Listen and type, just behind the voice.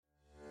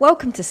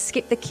Welcome to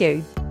Skip the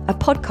Queue, a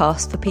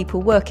podcast for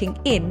people working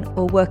in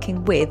or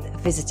working with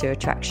visitor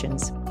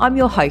attractions. I'm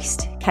your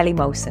host, Kelly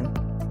Molson.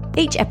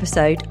 Each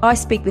episode, I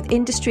speak with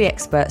industry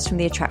experts from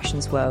the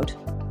attractions world.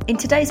 In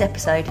today's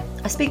episode,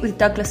 I speak with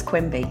Douglas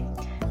Quimby,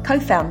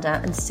 co-founder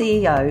and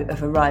CEO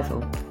of Arrival.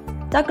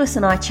 Douglas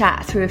and I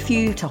chat through a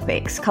few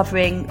topics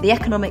covering the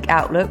economic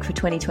outlook for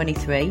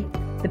 2023,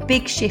 the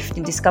big shift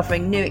in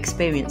discovering new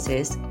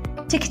experiences,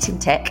 ticketing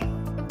tech,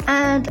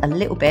 and a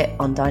little bit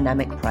on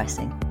dynamic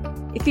pricing.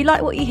 If you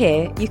like what you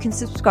hear, you can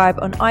subscribe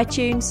on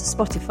iTunes,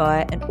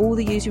 Spotify, and all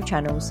the usual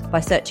channels by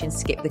searching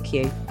Skip the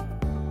Queue.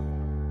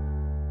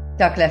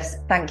 Douglas,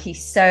 thank you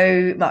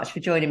so much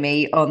for joining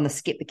me on the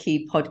Skip the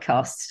Queue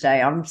podcast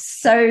today. I'm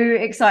so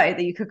excited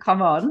that you could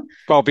come on.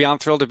 Well, beyond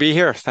thrilled to be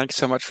here. Thanks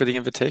so much for the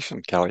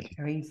invitation, Kelly.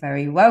 Very,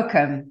 very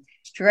welcome.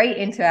 Straight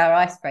into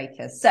our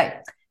icebreakers. So,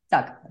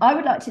 Doug, I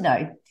would like to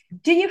know,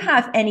 do you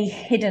have any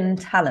hidden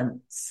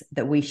talents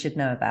that we should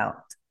know about?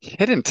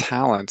 Hidden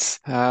talents.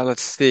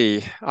 Let's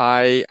see.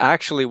 I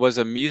actually was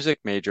a music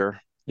major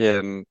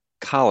in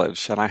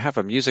college, and I have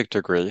a music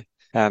degree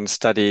and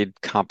studied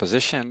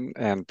composition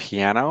and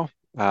piano.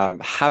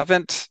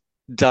 Haven't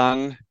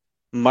done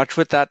much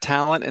with that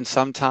talent in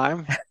some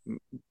time,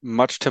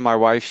 much to my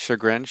wife's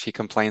chagrin. She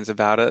complains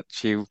about it.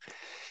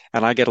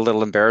 And I get a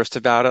little embarrassed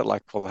about it.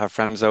 Like we'll have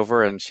friends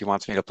over and she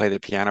wants me to play the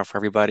piano for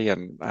everybody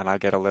and I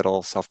get a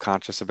little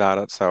self-conscious about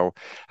it. So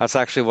that's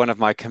actually one of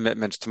my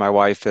commitments to my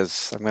wife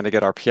is I'm going to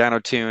get our piano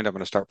tuned. I'm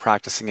going to start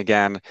practicing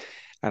again.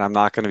 And I'm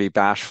not going to be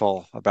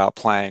bashful about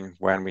playing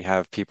when we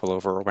have people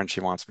over or when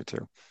she wants me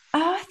to.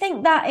 Oh, I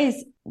think that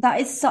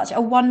is such a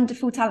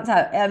wonderful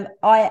talent.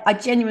 I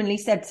genuinely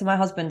said to my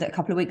husband a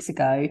couple of weeks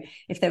ago,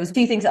 if there was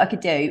two things that I could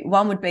do,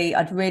 one would be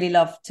I'd really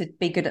love to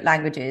be good at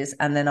languages,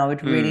 and then I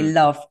would really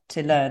love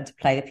to learn to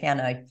play the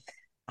piano.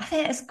 I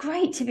think it's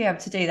great to be able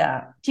to do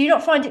that. Do you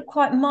not find it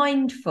quite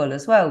mindful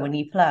as well when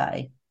you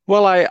play?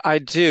 Well, I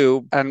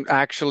do. And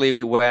actually,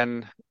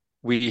 when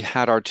we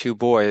had our two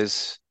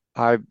boys,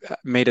 I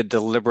made a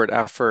deliberate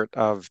effort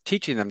of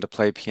teaching them to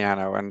play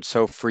piano. And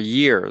so for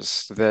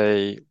years,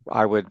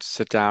 I would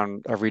sit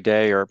down every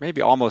day or maybe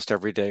almost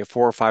every day,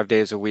 4 or 5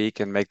 days a week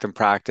and make them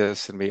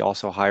practice. And we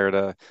also hired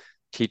a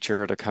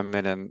teacher to come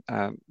in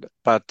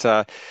but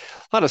a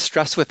lot of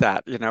stress with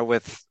that,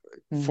 with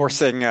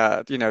forcing,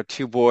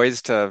 two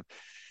boys to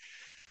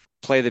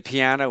play the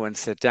piano and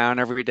sit down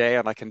every day.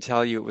 And I can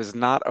tell you it was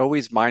not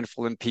always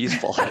mindful and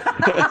peaceful.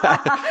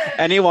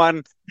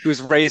 Anyone who's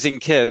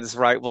raising kids,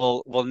 right,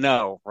 will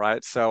know,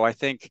 right? So I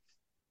think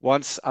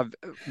when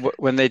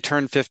they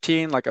turn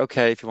 15, like,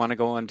 okay, if you want to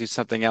go and do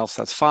something else,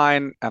 that's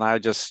fine. And I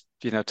just,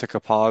 took a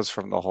pause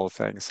from the whole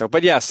thing. So,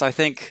 but yes, I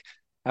think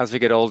as we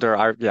get older,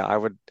 I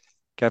would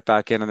get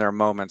back in, and there are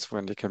moments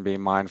when you can be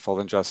mindful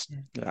and just,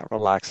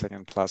 relaxing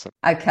and pleasant.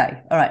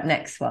 Okay. All right.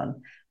 Next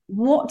one.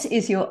 What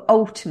is your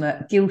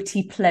ultimate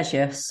guilty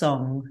pleasure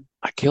song?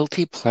 A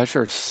guilty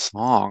pleasure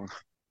song.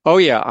 Oh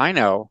yeah, I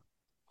know,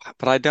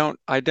 but I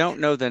don't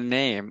know the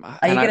name.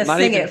 Are you going to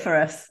sing it for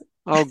us?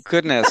 Oh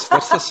goodness,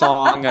 what's the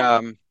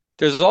song?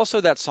 There's also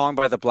that song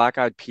by the Black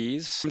Eyed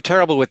Peas. I'm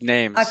terrible with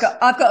names. I've got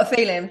a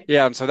feeling.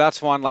 Yeah, and so that's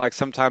one, like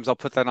sometimes I'll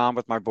put that on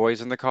with my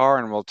boys in the car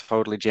and we'll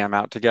totally jam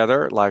out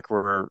together like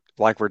we're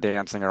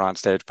dancing or on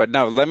stage. But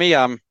no, let me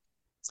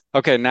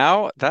Okay,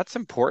 now that's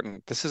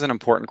important. This is an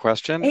important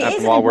question. It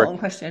is an important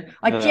question.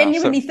 I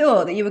genuinely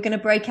thought that you were going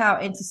to break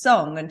out into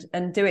song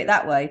and do it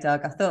that way,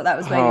 Doug. I thought that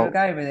was where you were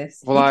going with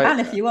this. Well, you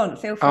can if you want.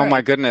 Feel free. Oh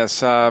my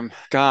goodness.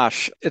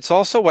 Gosh, it's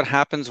also what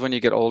happens when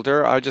you get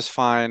older. I just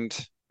find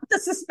the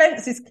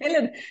suspense is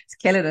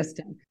killing us.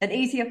 An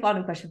easier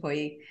final question for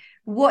you.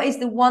 What is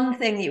the one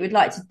thing that you would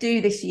like to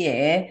do this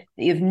year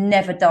that you've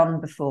never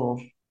done before?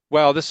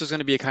 Well, this is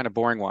going to be a kind of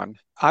boring one.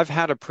 I've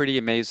had a pretty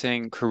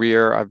amazing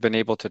career. I've been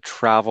able to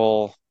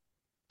travel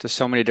to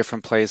so many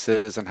different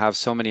places and have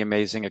so many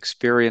amazing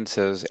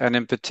experiences. And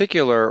in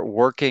particular,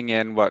 working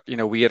in what,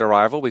 we at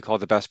Arrival, we call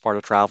the best part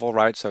of travel,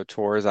 right? So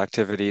tours,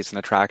 activities, and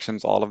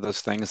attractions, all of those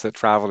things that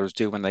travelers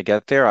do when they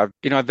get there. I've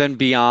been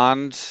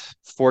beyond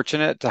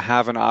fortunate to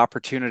have an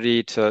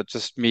opportunity to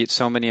just meet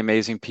so many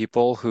amazing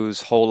people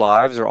whose whole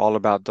lives are all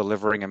about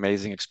delivering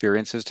amazing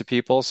experiences to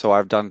people. So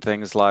I've done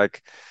things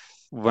like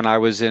when I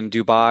was in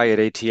Dubai at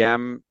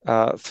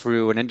ATM,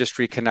 through an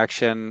industry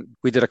connection,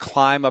 we did a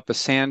climb up a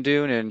sand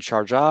dune in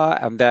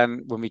Sharjah. And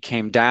then when we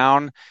came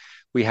down,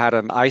 we had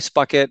an ice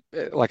bucket,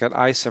 like an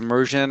ice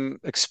immersion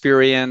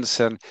experience.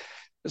 And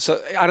so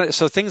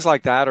things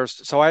like that.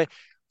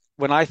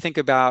 When I think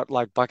about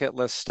like bucket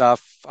list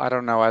stuff, I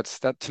don't know,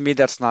 to me,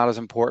 that's not as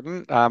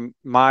important.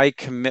 My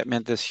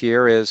commitment this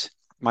year is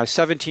my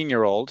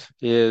 17-year-old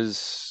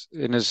is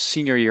in his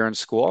senior year in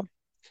school.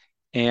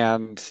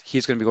 And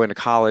he's going to be going to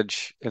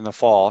college in the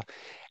fall.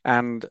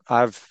 And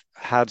I've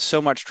had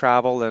so much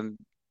travel and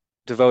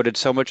devoted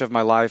so much of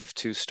my life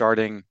to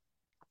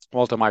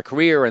to my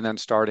career and then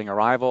starting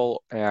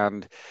Arrival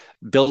and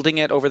building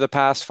it over the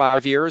past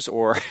 5 years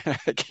or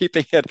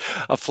keeping it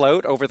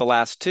afloat over the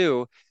last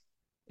 2.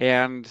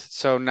 And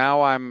so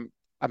now I'm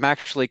I'm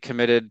actually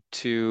committed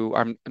to,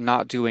 I'm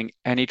not doing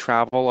any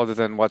travel other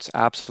than what's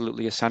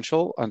absolutely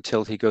essential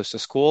until he goes to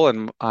school.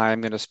 And I'm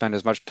going to spend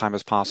as much time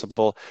as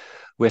possible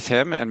with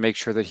him and make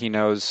sure that he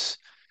knows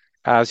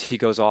as he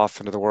goes off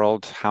into the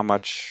world how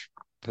much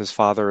his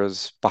father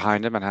is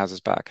behind him and has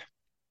his back.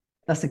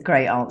 That's a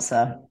great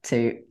answer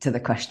to the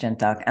question,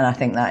 Doug. And I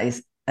think that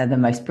is the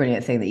most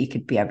brilliant thing that you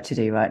could be able to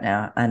do right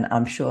now. And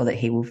I'm sure that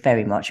he will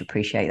very much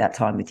appreciate that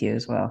time with you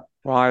as well.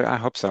 Well, I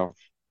hope so.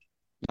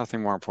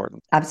 Nothing more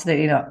important.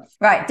 Absolutely not.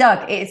 Right,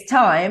 Doug, it's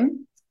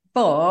time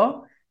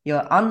for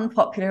your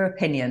unpopular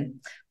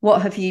opinion.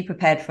 What have you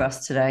prepared for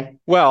us today?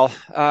 Well,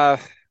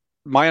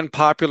 my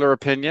unpopular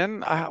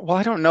opinion, well,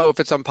 I don't know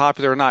if it's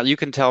unpopular or not. You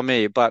can tell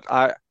me, but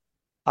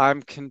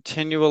I'm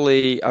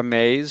continually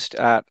amazed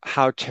at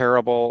how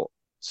terrible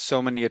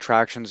so many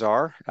attractions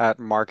are at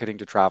marketing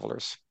to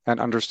travelers and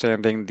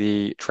understanding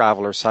the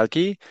traveler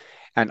psyche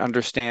and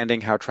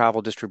understanding how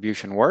travel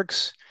distribution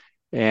works.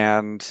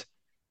 And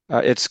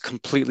it's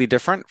completely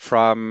different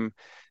from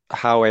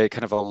how a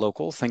kind of a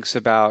local thinks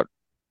about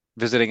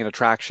visiting an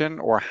attraction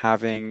or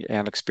having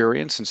an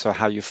experience. And so,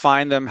 how you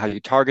find them, how you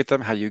target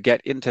them, how you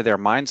get into their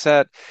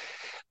mindset.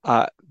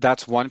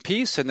 That's one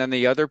piece. And then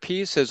the other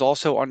piece is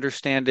also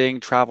understanding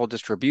travel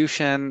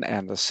distribution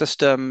and the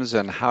systems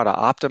and how to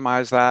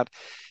optimize that.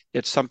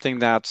 It's something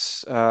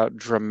that's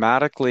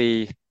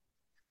dramatically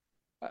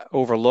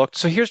overlooked.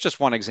 So here's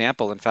just one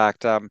example. In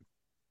fact,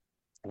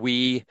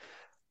 we,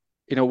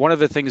 one of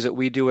the things that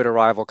we do at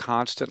Arrival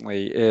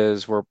constantly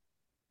is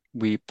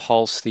we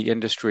pulse the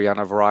industry on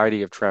a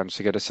variety of trends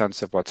to get a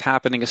sense of what's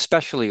happening,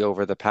 especially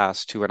over the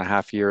past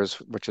 2.5 years,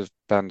 which has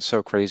been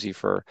so crazy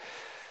for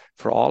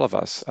all of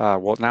us.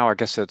 Well, now I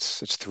guess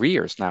it's 3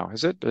 years now,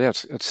 is it? Yeah,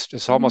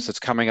 it's almost it's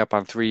coming up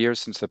on 3 years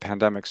since the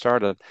pandemic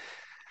started.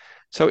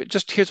 So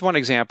just here's one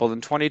example.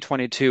 In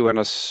 2022,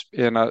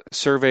 in a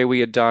survey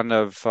we had done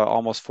of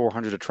almost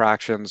 400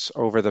 attractions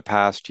over the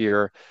past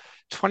year,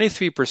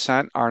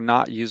 23% are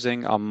not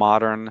using a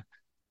modern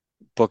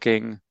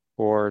booking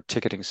or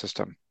ticketing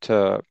system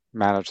to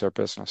manage their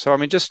business. So I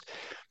mean, just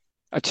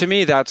to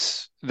me,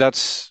 that's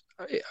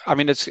I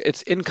mean,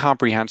 it's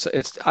incomprehensible.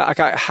 It's like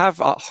I have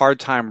a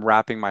hard time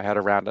wrapping my head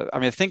around it. I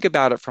mean, think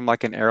about it from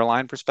like an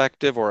airline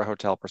perspective or a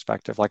hotel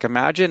perspective. Like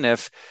imagine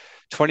if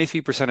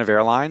 23% of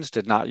airlines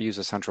did not use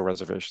a central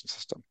reservation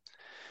system,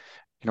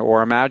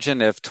 or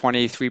imagine if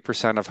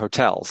 23% of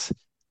hotels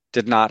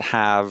did not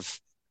have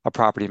a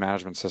property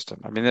management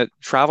system. I mean,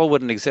 travel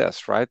wouldn't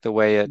exist, right? The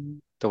way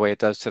it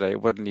does today.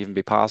 It wouldn't even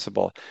be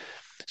possible.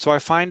 So I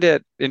find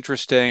it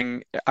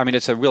interesting. I mean,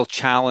 it's a real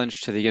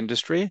challenge to the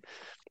industry,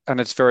 and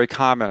it's very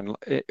common.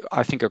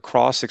 I think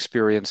across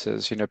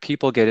experiences,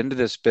 people get into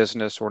this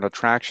business or an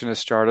attraction is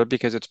started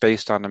because it's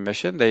based on a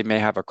mission. They may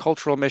have a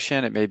cultural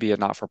mission. It may be a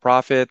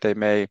not-for-profit.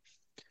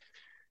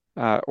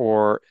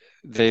 Or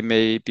they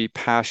may be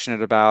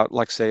passionate about,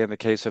 like say in the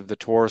case of the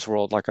tours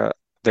world,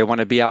 they want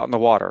to be out in the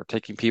water,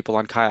 taking people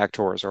on kayak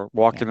tours or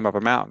walking Yeah. them up a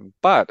mountain.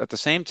 But at the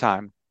same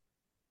time,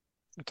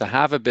 to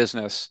have a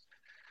business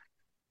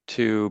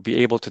to be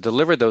able to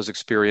deliver those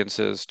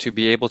experiences, to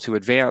be able to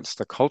advance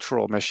the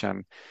cultural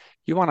mission,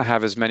 you want to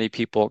have as many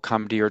people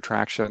come to your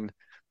attraction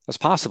as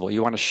possible.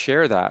 You want to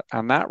share that.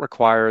 And that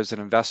requires an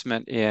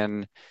investment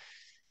in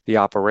the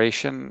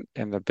operation,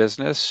 in the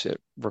business.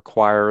 It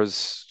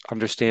requires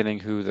understanding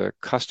who the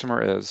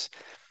customer is.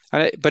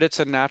 But it's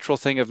a natural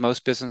thing of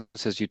most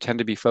businesses. You tend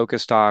to be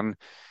focused on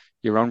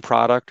your own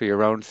product or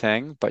your own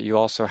thing, but you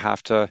also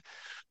have to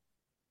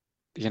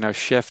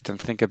shift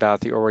and think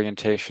about the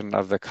orientation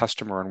of the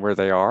customer and where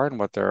they are and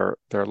what they're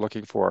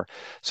looking for.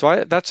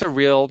 So that's a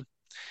real,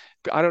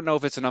 I don't know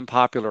if it's an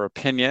unpopular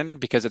opinion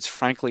because it's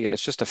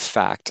just a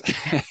fact.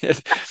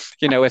 It,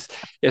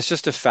 it's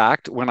just a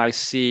fact when I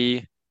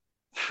see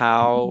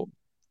how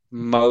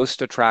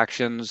most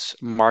attractions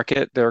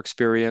market their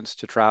experience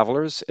to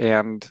travelers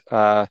and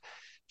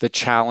the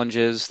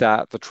challenges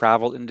that the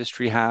travel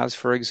industry has,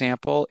 for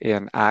example,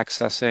 in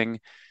accessing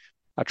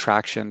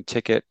attraction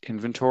ticket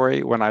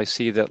inventory when I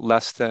see that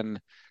less than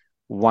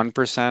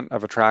 1%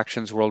 of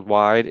attractions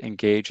worldwide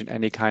engage in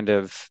any kind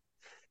of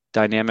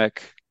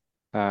dynamic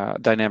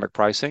dynamic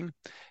pricing,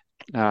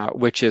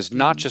 which is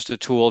not Mhm. just a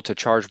tool to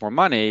charge more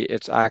money,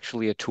 it's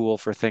actually a tool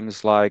for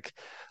things like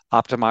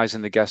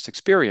optimizing the guest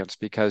experience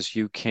because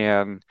you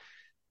can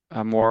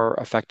more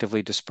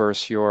effectively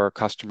disperse your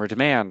customer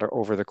demand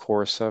over the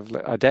course of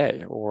a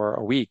day or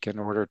a week in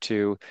order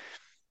to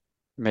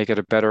make it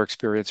a better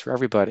experience for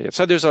everybody.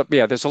 So there's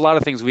a lot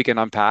of things we can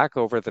unpack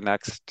over the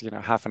next,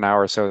 half an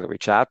hour or so that we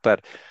chat,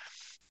 but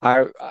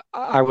I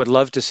I would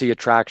love to see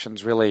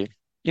attractions really,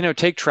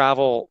 take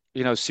travel,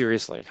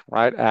 seriously,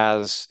 right?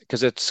 As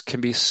because it's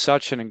can be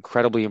such an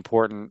incredibly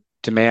important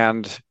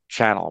demand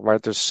channel,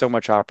 right? There's so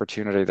much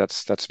opportunity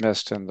that's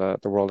missed in the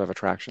world of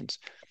attractions.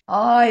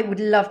 I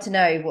would love to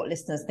know what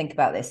listeners think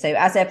about this. So,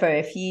 as ever,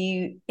 if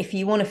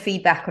you want to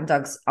feedback on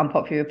Doug's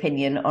unpopular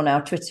opinion on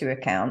our Twitter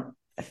account,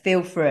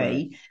 feel Mm.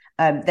 free.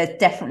 There's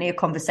definitely a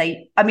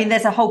conversation. I mean,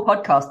 there's a whole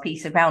podcast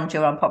piece around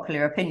your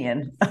unpopular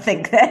opinion, I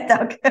think, there,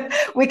 Doug.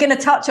 We're going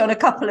to touch on a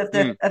couple of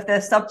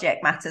the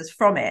subject matters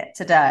from it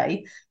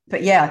today.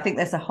 But yeah, I think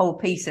there's a whole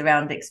piece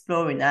around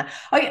exploring that.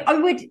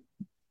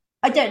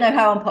 I don't know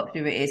how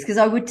unpopular it is, because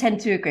I would tend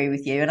to agree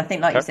with you. And I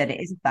think, like you said,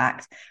 it is a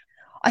fact.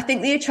 I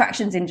think the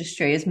attractions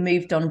industry has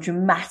moved on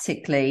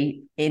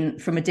dramatically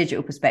from a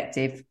digital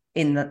perspective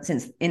in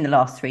the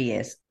last 3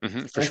 years. For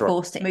they were sure.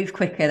 forced to move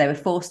quicker. They were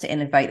forced to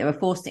innovate. They were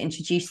forced to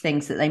introduce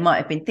things that they might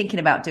have been thinking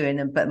about doing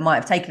them, but might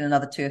have taken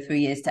another 2 or 3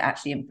 years to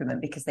actually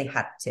implement because they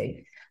had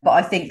to. But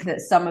I think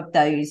that some of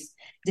those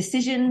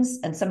decisions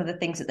and some of the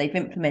things that they've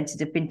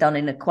implemented have been done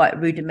in a quite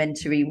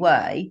rudimentary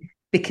way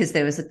because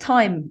there was a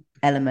time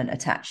element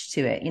attached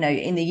to it. You know,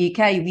 in the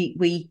UK,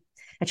 we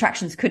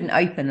attractions couldn't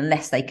open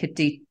unless they could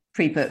do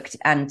pre-booked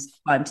and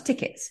timed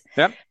tickets.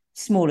 Yep.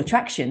 Small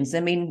attractions. I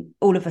mean,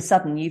 all of a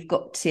sudden you've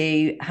got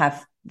to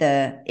have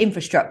the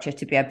infrastructure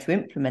to be able to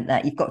implement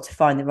that. You've got to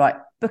find the right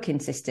booking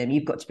system.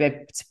 You've got to be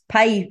able to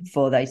pay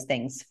for those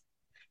things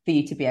for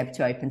you to be able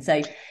to open.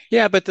 So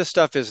yeah, but this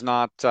stuff is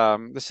not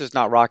this is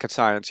not rocket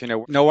science. You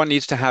know, no one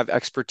needs to have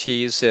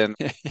expertise in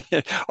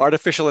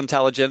artificial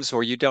intelligence,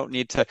 or you don't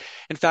need to.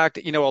 In fact,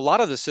 you know, a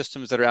lot of the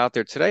systems that are out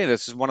there today, and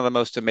this is one of the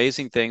most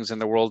amazing things in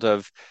the world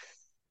of,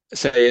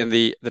 say, in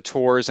the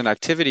tours and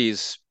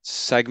activities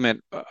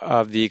segment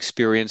of the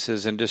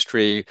experiences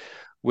industry,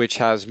 which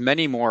has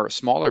many more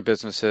smaller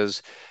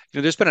businesses. You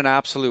know, there's been an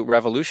absolute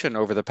revolution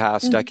over the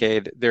past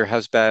decade. There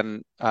has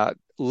been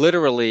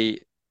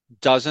literally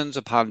dozens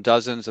upon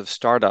dozens of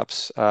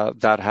startups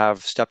that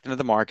have stepped into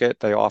the market.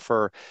 They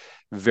offer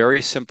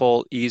very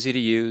simple, easy to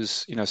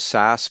use, you know,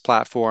 SaaS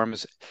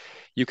platforms.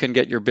 You can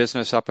get your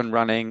business up and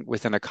running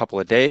within a couple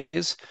of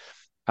days,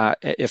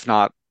 if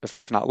not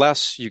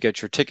less. You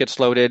get your tickets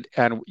loaded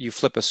and you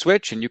flip a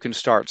switch and you can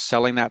start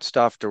selling that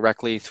stuff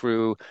directly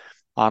through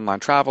online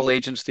travel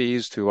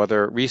agencies, through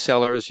other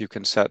resellers. You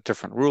can set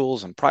different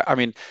rules and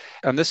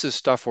and this is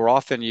stuff where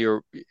often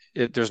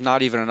there's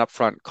not even an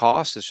upfront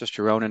cost. It's just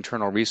your own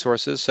internal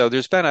resources. So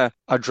there's been a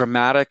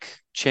dramatic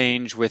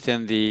change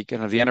within the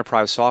kind of the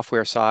enterprise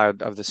software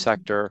side of the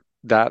sector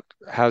that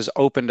has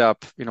opened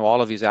up, you know,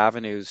 all of these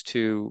avenues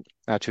to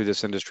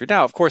this industry.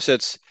 Now, of course,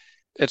 it's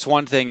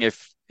one thing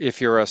if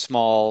you're a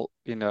small,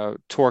 you know,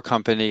 tour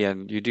company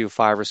and you do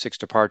 5 or 6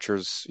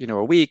 departures, you know,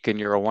 a week, and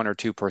you're a 1 or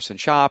 2 person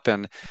shop,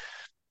 and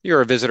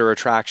you're a visitor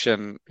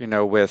attraction, you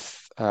know,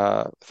 with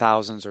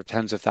thousands or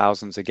tens of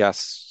thousands of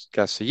guests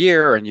a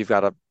year, and you've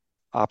got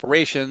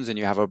operations and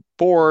you have a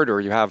board,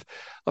 or you have,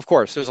 of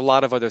course, there's a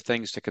lot of other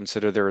things to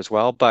consider there as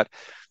well. But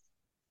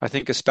I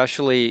think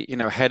especially, you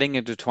know, heading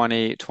into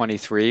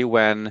 2023,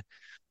 when,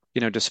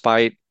 you know,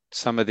 despite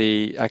some of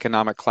the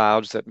economic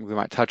clouds that we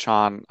might touch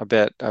on a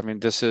bit, I mean,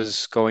 this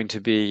is going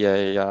to be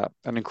an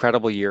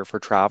incredible year for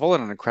travel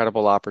and an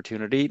incredible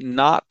opportunity.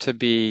 Not to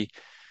be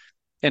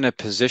in a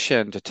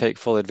position to take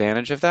full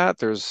advantage of that,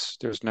 there's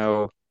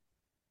no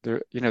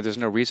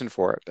reason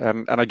for it.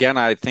 And again,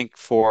 I think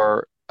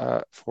for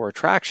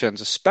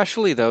attractions,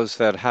 especially those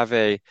that have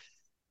a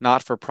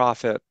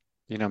not-for-profit,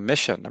 you know,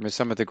 mission. I mean,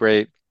 some of the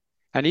great,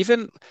 and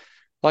even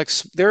like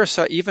there are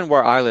some, even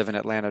where I live in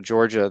Atlanta,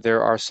 Georgia,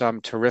 there are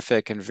some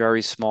terrific and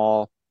very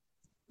small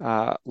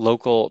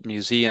local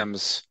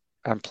museums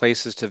and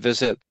places to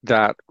visit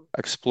that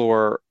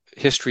explore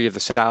history of the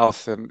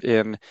South, and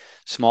in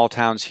small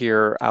towns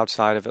here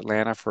outside of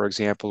Atlanta, for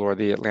example, or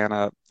the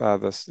Atlanta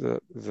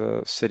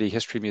the City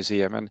History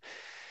Museum.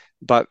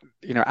 But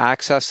you know,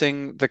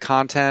 accessing the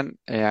content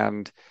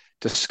and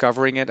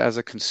discovering it as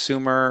a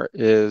consumer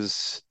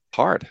is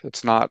hard.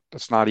 It's not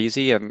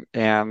easy,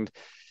 and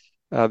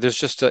there's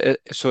just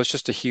it's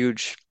just a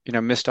huge, you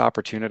know, missed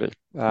opportunity.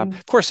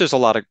 Of course, there's a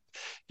lot of,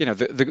 you know,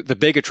 the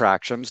big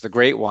attractions, the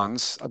great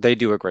ones. They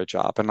do a great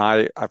job, and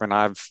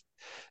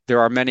there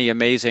are many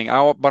amazing.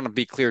 I want to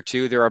be clear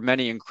too. There are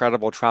many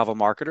incredible travel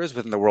marketers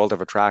within the world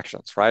of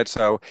attractions, right?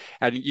 So,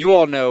 and you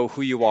all know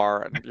who you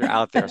are, and you're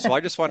out there. So I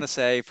just want to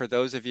say, for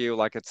those of you,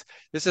 like,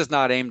 this is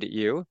not aimed at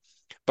you,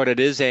 but it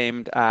is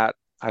aimed at,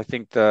 I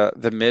think,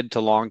 the mid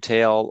to long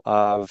tail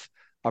of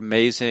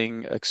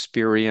amazing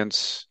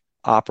experience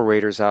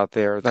operators out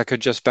there that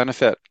could just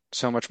benefit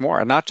so much more,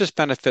 and not just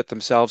benefit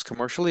themselves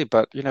commercially,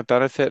 but, you know,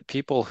 benefit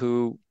people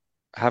who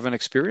haven't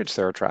experienced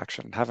their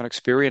attraction, haven't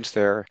experienced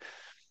their,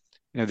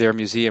 you know, their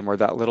museum, or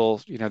that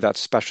little, you know, that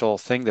special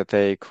thing that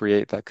they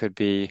create that could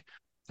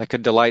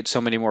delight so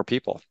many more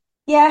people.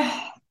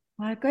 Yeah,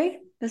 I agree.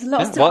 There's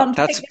lots to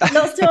unpick.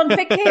 Lots to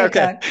unpick here.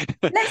 Okay.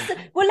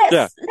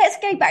 Let's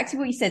go back to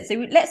what you said.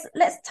 So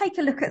let's take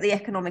a look at the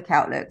economic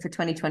outlook for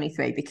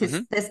 2023,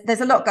 because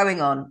there's a lot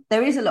going on.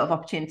 There is a lot of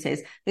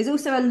opportunities. There's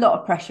also a lot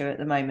of pressure at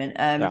the moment.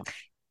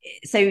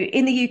 So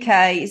in the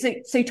UK,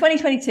 so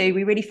 2022,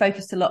 we really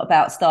focused a lot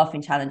about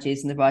staffing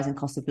challenges and the rising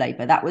cost of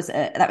labour. That was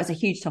a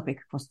huge topic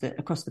across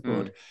the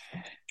board.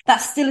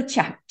 That's still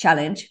a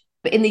challenge,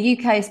 but in the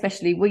UK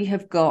especially, we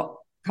have got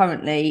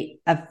currently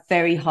a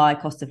very high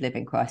cost of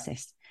living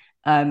crisis.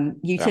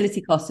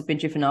 Utility costs have been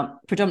driven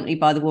up predominantly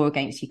by the war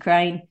against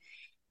Ukraine.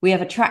 We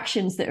have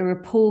attractions that are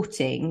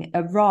reporting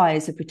a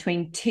rise of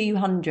between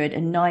 200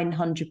 and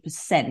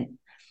 900%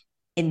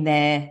 in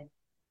their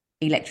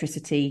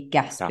electricity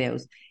gas Yeah.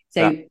 bills.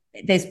 Yeah. So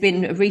there's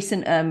been a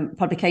recent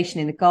publication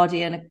in The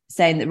Guardian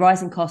saying that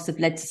rising costs have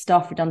led to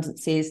staff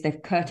redundancies,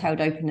 they've curtailed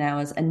open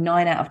hours, and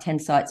 9 out of 10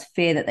 sites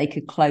fear that they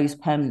could close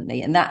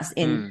permanently. And that's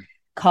in Mm,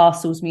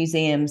 castles,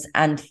 museums,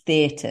 and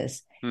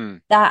theatres. mm.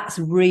 That's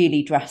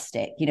really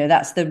drastic.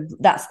 That's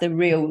the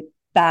real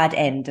bad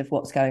end of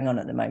what's going on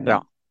at the Yeah.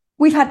 moment.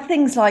 We've had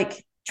things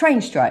like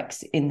train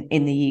strikes in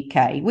the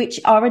UK,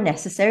 which are a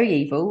necessary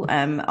evil.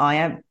 I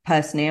am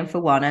personally, and for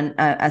one,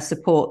 and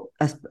support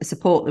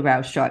the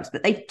rail strikes,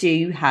 but they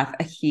do have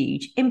a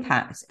huge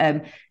impact,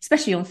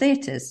 especially on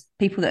theatres.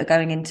 People that are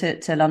going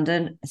into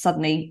London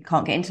suddenly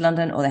can't get into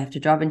London, or they have to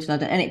drive into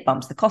London, and it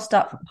bumps the cost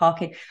up for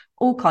parking.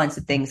 All kinds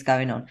of things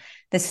going on.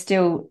 There's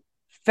still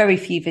very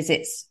few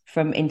visits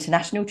from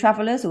international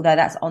travellers, although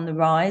that's on the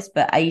rise.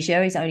 But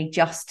Asia is only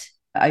just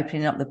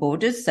opening up the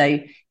borders, so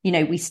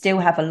we still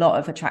have a lot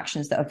of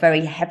attractions that are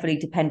very heavily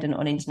dependent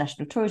on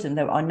international tourism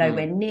that are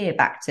nowhere Mm. near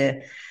back to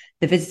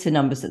the visitor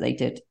numbers that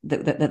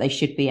they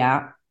should be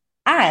at.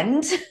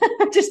 And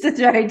just to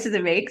throw into the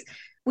mix,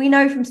 we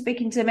know from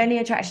speaking to many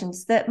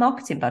attractions that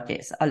marketing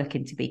budgets are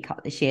looking to be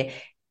cut this year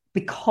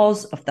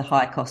because of the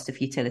high cost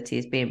of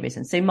utilities being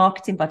risen. So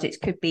marketing budgets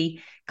could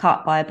be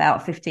cut by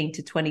about 15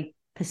 to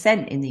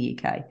 20% in the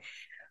UK.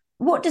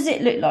 What does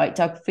it look like,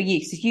 Doug, for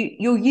you? So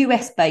you're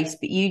US based,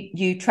 but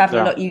you travel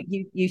a Yeah. lot.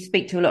 You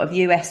speak to a lot of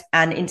US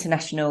and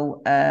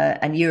international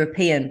and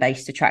European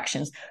based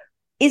attractions.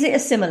 Is it a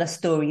similar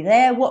story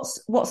there?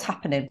 What's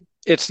happening?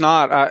 It's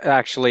not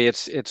actually.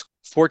 It's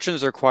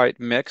fortunes are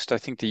quite mixed. I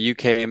think the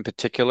UK in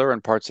particular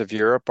and parts of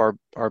Europe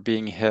are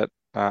being hit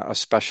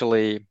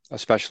especially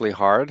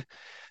hard.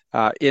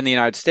 In the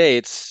United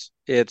States,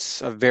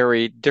 it's a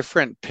very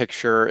different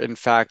picture. In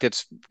fact,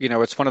 it's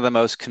one of the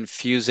most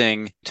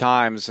confusing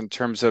times in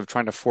terms of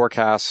trying to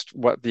forecast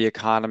what the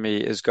economy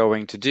is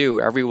going to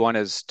do. Everyone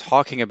is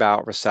talking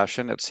about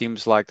recession. It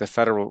seems like the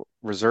Federal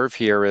Reserve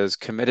here is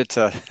committed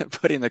to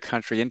putting the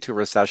country into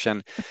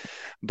recession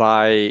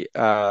by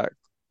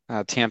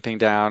tamping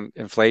down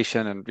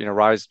inflation and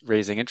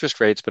raising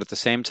interest rates. But at the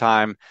same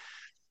time,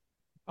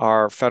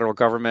 our federal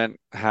government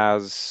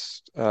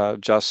has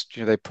just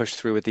they pushed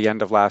through at the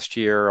end of last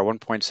year a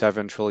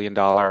 $1.7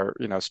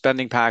 trillion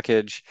spending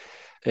package.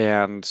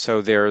 And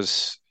so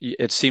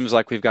it seems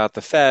like we've got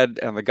the Fed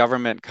and the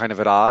government kind of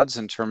at odds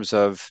in terms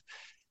of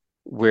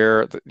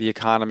where the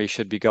economy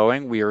should be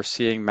going. We are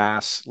seeing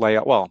mass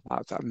layoff. Well,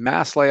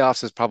 mass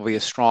layoffs is probably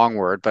a strong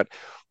word, but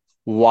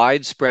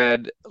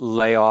widespread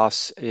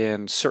layoffs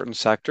in certain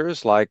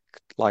sectors like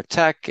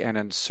tech and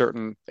in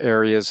certain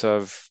areas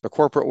of the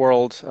corporate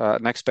world,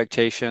 an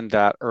expectation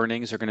that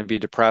earnings are going to be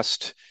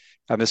depressed.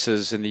 And this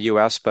is in the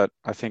US, but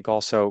I think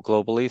also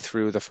globally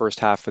through the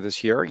first half of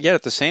this year. Yet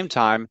at the same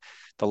time,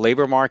 the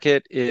labor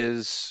market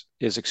is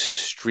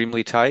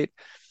extremely tight.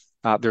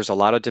 There's a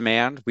lot of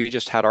demand. We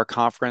just had our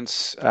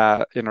conference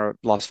in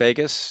Las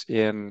Vegas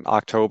in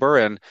October,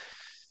 and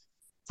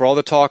for all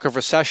the talk of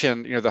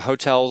recession, the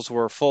hotels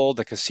were full,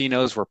 the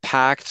casinos were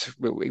packed.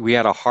 We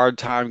had a hard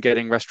time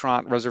getting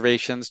restaurant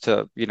reservations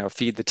to,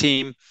 feed the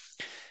team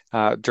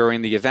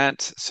during the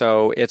event.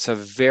 So it's a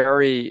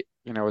very,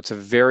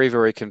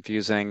 very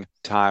confusing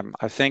time.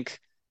 I think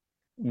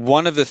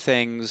one of the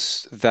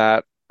things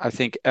that I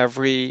think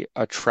every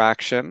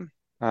attraction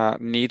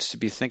needs to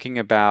be thinking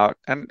about,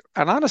 and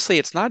honestly,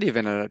 it's not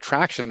even an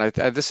attraction.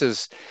 This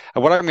is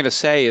what I'm going to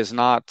say is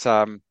not.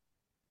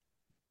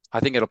 I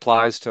think it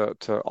applies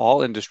to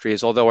all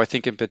industries, although I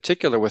think in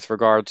particular with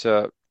regard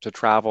to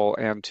travel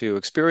and to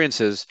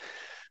experiences,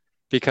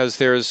 because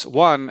there's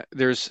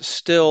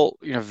still,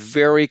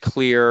 very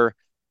clear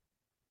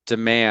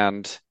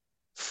demand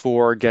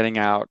for getting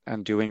out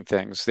and doing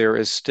things.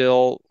 We're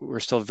still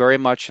very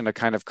much in a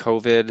kind of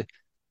COVID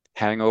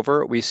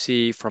hangover. We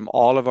see from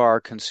all of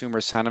our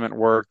consumer sentiment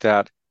work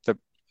that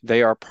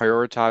they are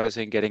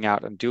prioritizing getting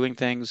out and doing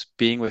things,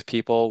 being with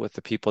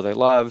the people they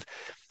love,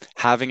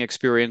 having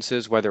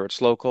experiences, whether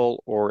it's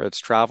local or it's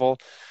travel.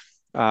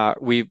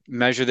 We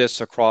measure this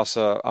across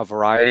a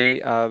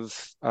variety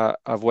of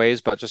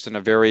ways, but just in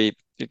a very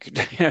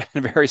in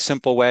a very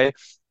simple way.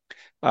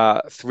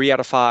 3 out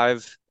of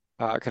 5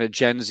 kind of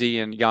Gen Z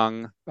and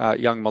young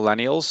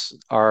millennials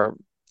are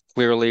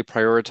clearly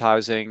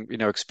prioritizing,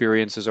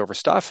 experiences over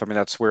stuff. I mean,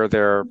 that's where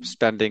they're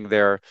spending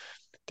their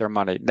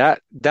money.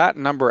 That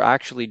number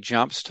actually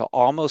jumps to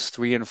almost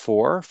 3 and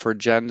 4 for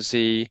Gen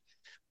Z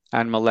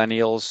and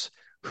millennials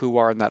who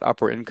are in that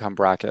upper income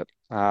bracket.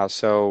 And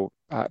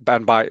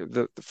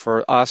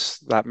for us,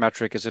 that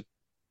metric is a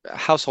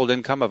household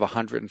income of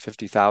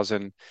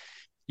 150,000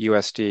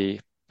 USD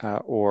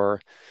or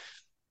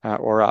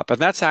up.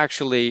 And that's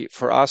actually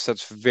for us,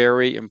 that's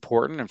very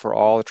important, and for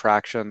all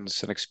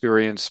attractions and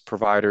experience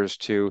providers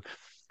to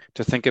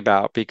think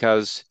about,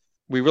 because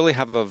we really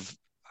have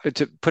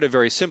to put it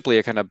very simply,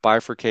 a kind of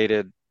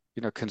bifurcated,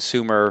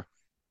 consumer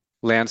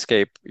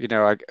landscape,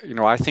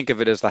 I think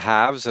of it as the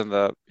haves and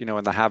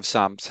the have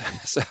somes.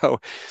 So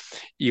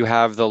you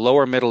have the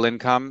lower middle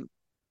income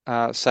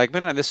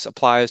segment, and this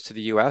applies to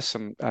the US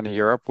and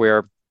Europe,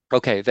 where,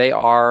 okay, they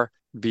are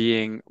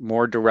being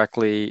more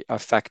directly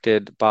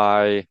affected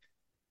by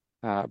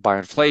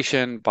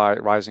inflation, by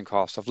rising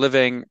cost of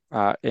living,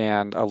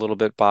 and a little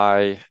bit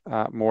by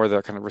more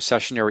the kind of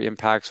recessionary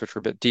impacts, which are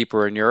a bit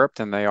deeper in Europe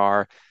than they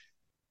are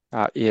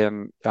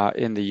in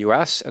the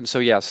US. And so,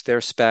 yes,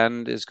 their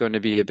spend is going to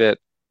be a bit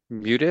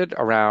muted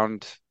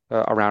around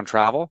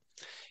travel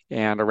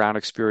and around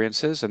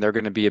experiences, and they're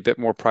going to be a bit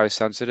more price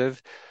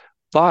sensitive.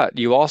 But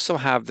you also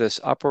have this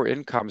upper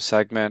income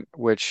segment,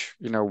 which,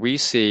 we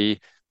see,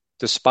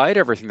 despite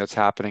everything that's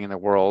happening in the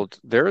world,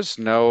 there's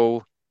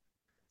no,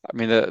 I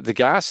mean, the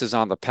gas is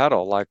on the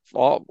pedal, like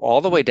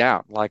all the way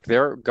down. Like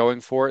they're going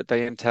for it.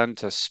 They intend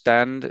to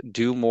spend,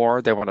 do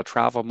more. They want to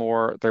travel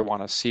more. They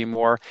want to see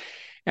more.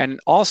 And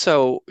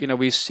also,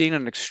 we've seen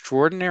an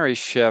extraordinary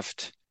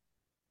shift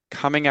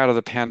coming out of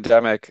the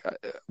pandemic,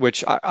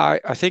 which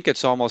I think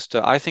it's almost,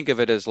 I think of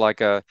it as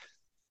like a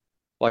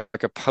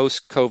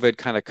post-COVID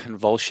kind of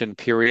convulsion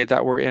period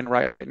that we're in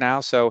right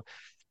now. So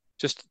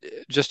just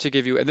just to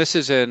give you, and this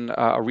is in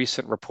a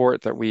recent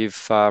report that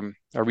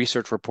a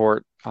research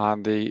report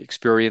on the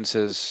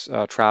experiences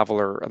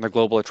traveler and the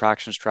global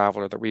attractions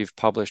traveler that we've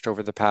published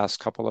over the past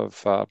couple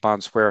of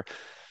months, where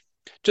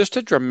just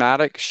a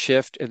dramatic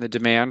shift in the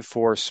demand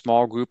for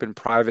small group and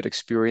private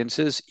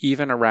experiences,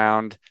 even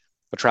around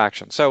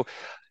attraction. So,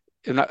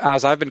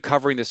 as I've been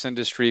covering this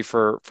industry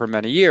for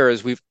many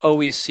years, we've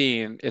always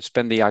seen it's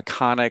been the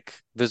iconic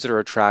visitor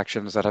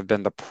attractions that have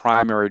been the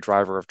primary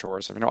driver of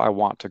tourism. I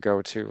want to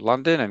go to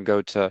London and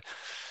go to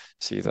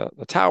see the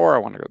tower. I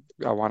want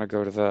to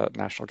go to the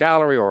National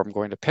Gallery, or I'm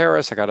going to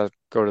Paris. I got to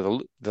go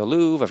to the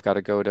Louvre. I've got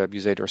to go to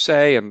Musée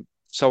d'Orsay, and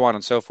so on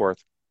and so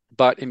forth.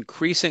 But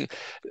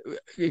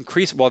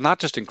well, not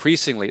just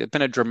increasingly, it's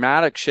been a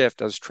dramatic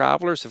shift as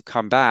travelers have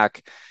come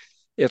back.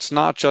 It's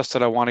not just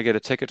that I want to get a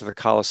ticket to the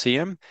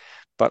Colosseum,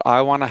 but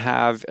I want to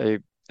have a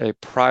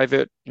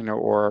private,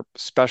 or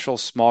special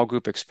small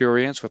group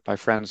experience with my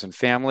friends and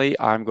family.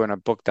 I'm going to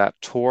book that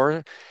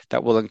tour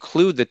that will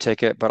include the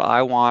ticket, but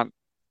I want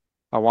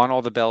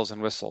all the bells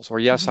and whistles. Or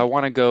yes, I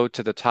want to go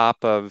to the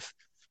top of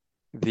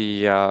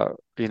the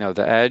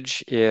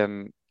edge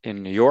in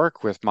New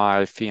York with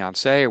my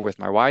fiance or with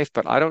my wife,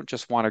 but I don't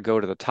just want to go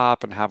to the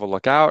top and have a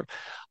look out.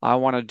 I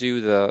want to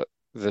do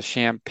the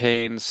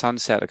champagne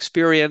sunset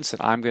experience,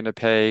 and I'm going to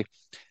pay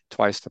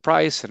twice the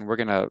price, and we're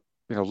going to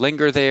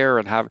linger there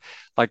and have,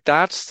 like,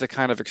 that's the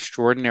kind of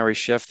extraordinary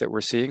shift that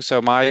we're seeing.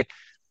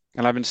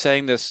 And I've been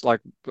saying this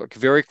like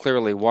very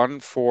clearly, one,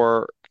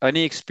 for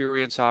any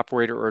experience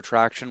operator or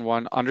attraction,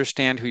 one,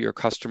 understand who your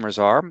customers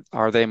are.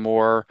 Are they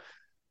more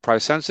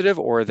price sensitive,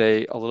 or are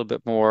they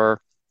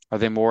more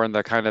in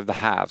the kind of the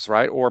haves,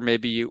 right? Or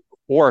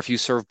if you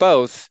serve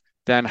both,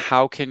 then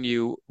how can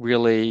you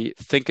really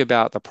think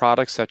about the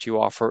products that you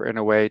offer in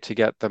a way to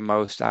get the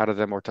most out of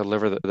them, or to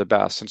deliver the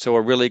best? And so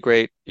a really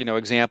great,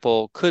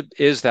 example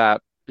is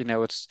that,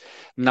 it's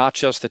not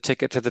just the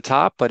ticket to the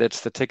top, but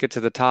it's the ticket to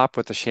the top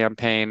with the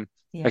champagne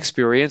Yeah.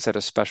 experience at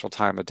a special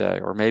time of day.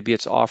 Or maybe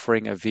it's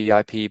offering a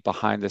VIP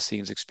behind the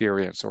scenes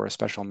experience, or a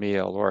special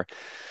meal, or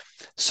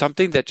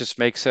something that just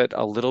makes it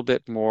a little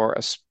bit more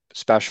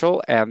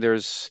special. And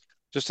there's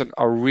just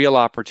a real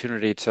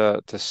opportunity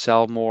to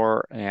sell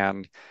more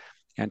and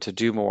to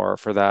do more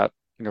for that,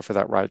 for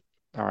that right,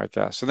 all right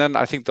guest. And then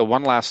I think the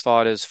one last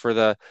thought is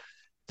for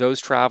those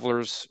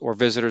travelers or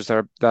visitors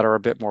that are a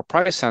bit more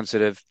price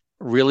sensitive,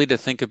 really to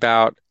think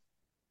about,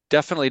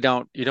 definitely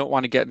you don't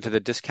want to get into the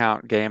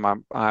discount game.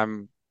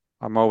 I'm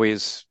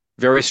always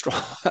very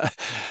strong,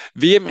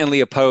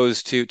 vehemently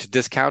opposed to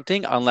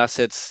discounting, unless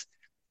it's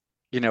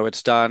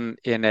done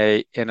in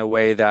a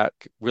way that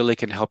really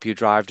can help you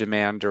drive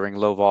demand during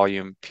low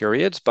volume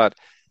periods. But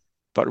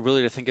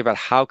really to think about,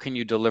 how can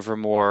you deliver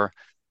more,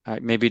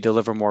 maybe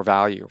deliver more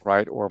value,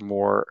 right? Or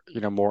more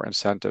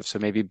incentive. So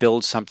maybe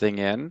build something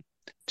in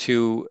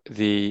to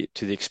the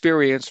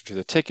experience, or to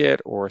the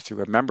ticket, or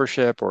through a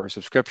membership or a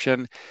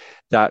subscription,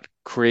 that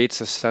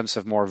creates a sense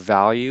of more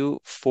value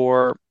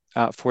for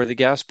the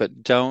guest.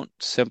 But don't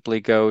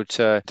simply go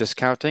to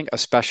discounting,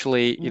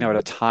 especially, at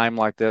a time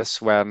like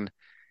this when,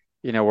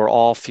 we're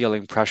all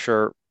feeling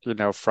pressure,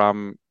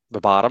 from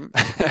the bottom,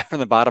 from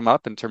the bottom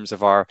up, in terms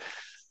of our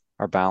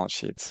balance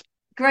sheets.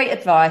 Great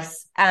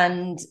advice.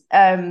 And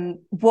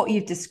what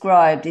you've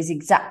described is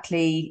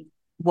exactly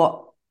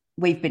what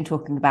we've been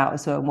talking about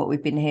as well, and what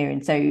we've been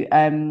hearing. So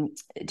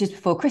just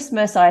before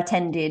Christmas, I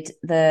attended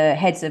the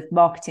heads of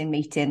marketing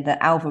meeting that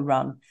Alva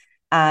run,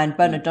 and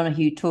Bernard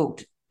Donahue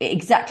talked through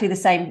exactly the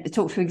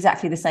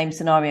same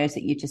scenarios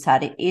that you just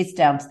had. It is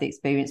down to the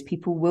experience.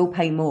 People will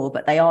pay more,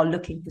 but they are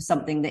looking for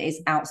something that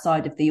is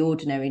outside of the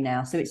ordinary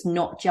now. So it's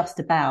not just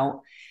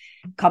about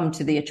come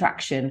to the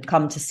attraction,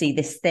 come to see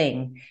this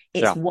thing.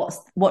 It's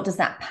what does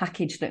that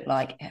package look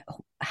like?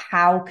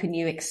 How can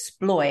you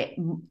exploit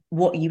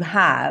what you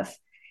have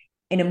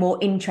in a more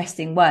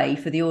interesting way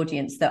for the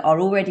audience that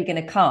are already going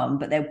to come,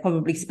 but they'll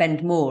probably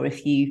spend more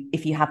if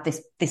you have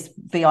this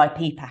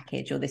VIP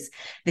package or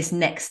this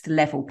next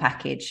level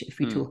package, if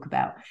we talk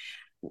about.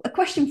 A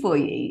question for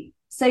you.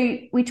 So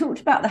we talked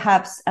about the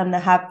haves and the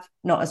have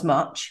not as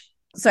much.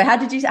 So how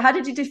did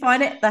you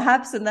define it? The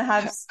haves and the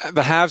haves?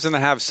 The haves and the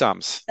have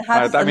somes. The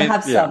haves I and the mean,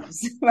 have yeah,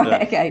 sums. Right,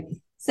 yeah. okay.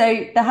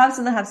 So the haves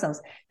and the have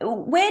sums.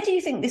 Where do you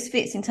think this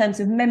fits in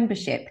terms of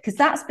membership? Because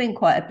that's been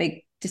quite a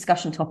big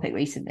discussion topic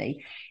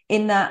recently,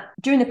 in that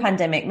during the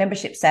pandemic,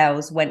 membership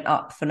sales went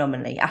up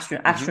phenomenally,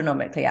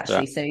 astronomically,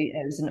 actually. Yeah. So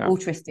it was an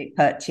altruistic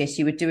purchase.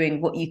 You were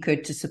doing what you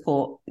could to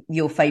support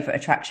your favorite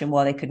attraction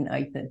while they couldn't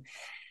open.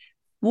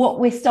 What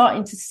we're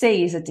starting to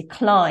see is a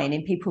decline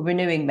in people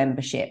renewing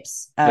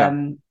memberships.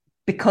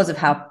 Because of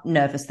how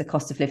nervous the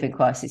cost of living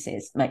crisis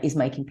is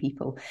making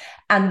people.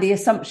 And the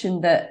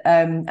assumption that,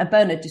 and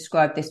Bernard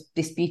described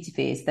this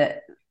beautifully, is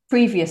that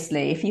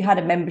previously, if you had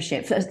a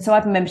membership, so I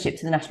have a membership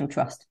to the National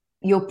Trust,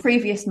 your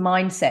previous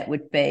mindset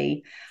would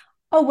be,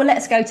 oh, well,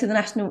 let's go to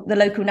the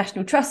local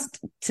National Trust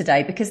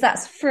today because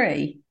that's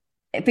free.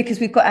 Because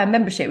we've got our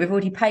membership, we've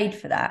already paid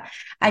for that.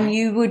 And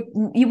you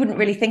wouldn't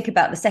really think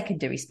about the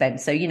secondary spend.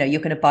 So,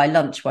 you're going to buy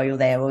lunch while you're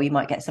there, or you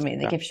might get something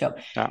in the gift shop.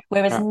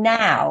 Whereas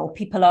now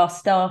people are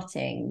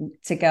starting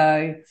to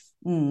go,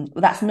 well,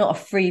 that's not a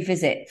free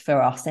visit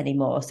for us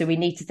anymore. So we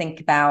need to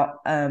think about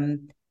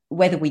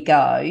whether we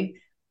go,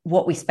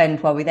 what we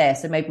spend while we're there.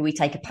 So maybe we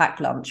take a packed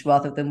lunch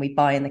rather than we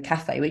buy in the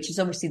cafe, which is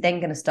obviously then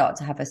going to start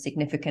to have a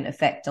significant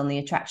effect on the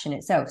attraction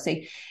itself. So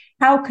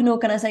how can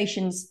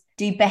organizations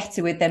do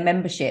better with their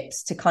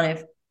memberships to kind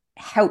of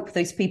help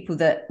those people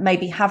that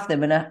maybe have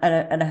them and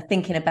are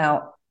thinking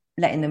about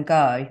letting them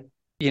go?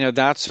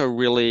 That's a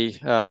really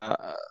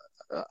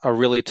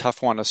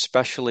tough one,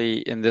 especially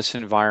in this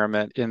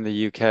environment in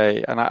the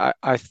UK. And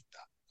I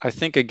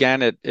think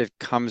again it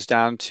comes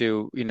down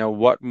to,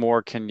 what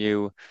more can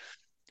you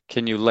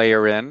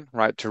layer in,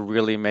 right, to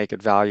really make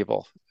it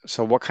valuable?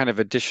 So what kind of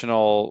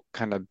additional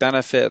kind of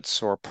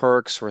benefits or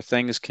perks or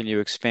things can you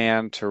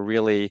expand to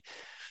really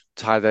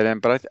tie that in?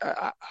 But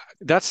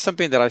that's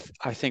something that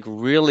I think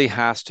really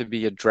has to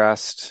be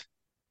addressed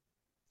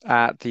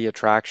at the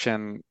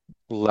attraction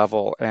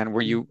level, and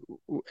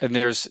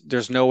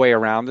there's no way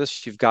around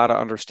this. You've got to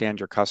understand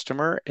your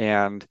customer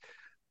and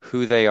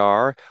who they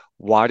are.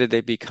 Why did they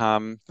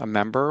become a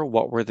member?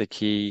 What were the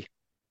key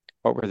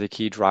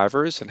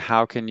drivers, and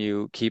how can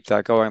you keep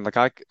that going? Like,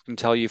 I can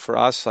tell you, for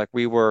us, like,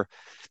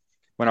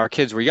 when our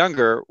kids were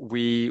younger,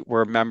 we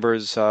were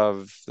members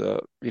of the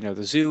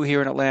zoo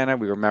here in Atlanta.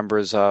 We were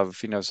members of,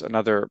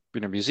 another,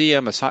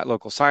 museum,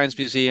 local science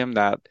museum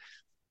that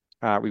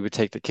we would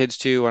take the kids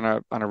to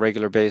on a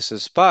regular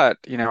basis. But,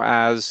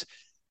 as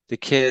the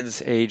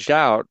kids aged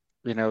out,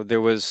 we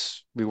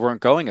weren't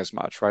going as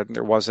much, right? And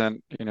there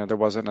wasn't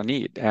a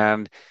need.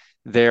 And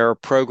their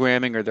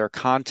programming or their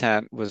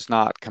content was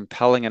not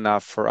compelling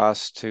enough for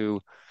us to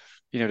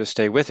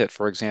stay with it.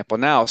 For example,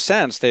 now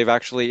since they've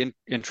actually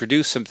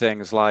introduced some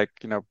things like,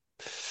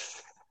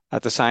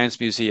 at the Science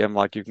Museum,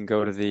 like you can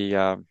go to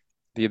the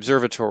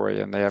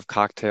observatory and they have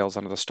cocktails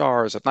under the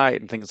stars at night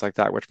and things like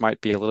that, which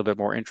might be a little bit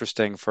more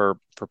interesting for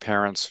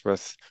parents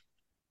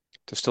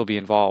to still be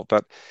involved.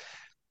 But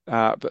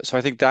so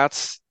I think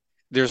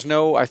there's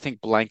no, I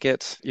think,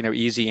 blanket,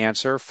 easy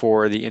answer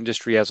for the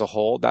industry as a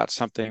whole. That's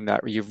something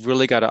that you've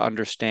really got to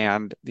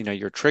understand,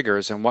 your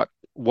triggers and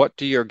what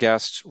do your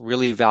guests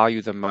really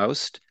value the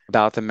most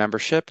about the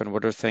membership, and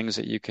what are things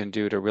that you can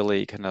do to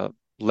really kind of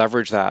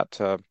leverage that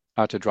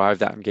to drive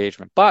that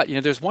engagement. But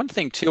there's one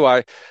thing too.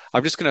 I'm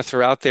just going to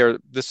throw out there.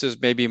 This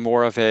is maybe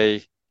more of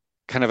a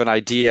kind of an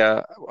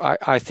idea.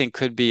 I think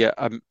could be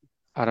I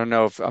don't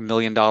know if $1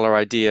 million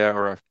idea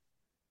or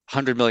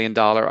 $100 million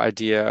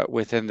idea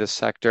within this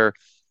sector.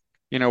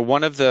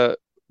 One of the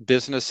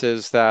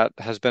businesses that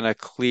has been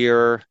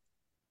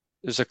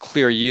there's a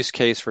clear use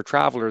case for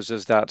travelers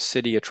is that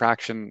city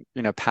attraction,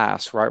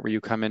 pass, right? Where you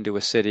come into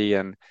a city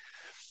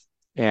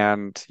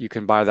and you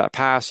can buy that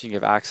pass, you can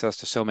have access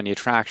to so many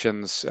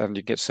attractions and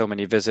you get so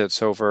many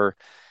visits over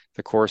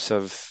the course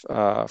of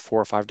 4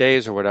 or 5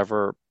 days or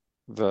whatever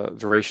the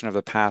duration of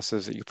the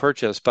passes that you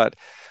purchase. But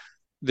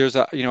there's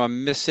a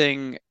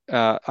missing,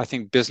 I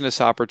think,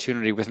 business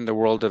opportunity within the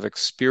world of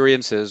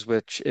experiences,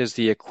 which is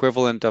the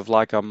equivalent of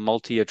like a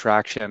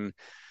multi-attraction,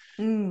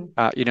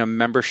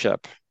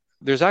 membership.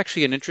 There's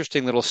actually an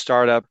interesting little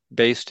startup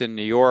based in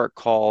New York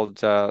called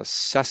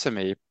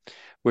Sesame,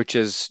 which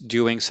is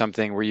doing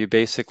something where you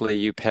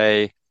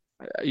pay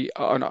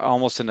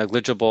almost a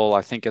negligible,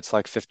 I think it's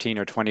like 15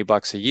 or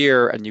 $20 a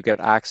year, and you get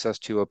access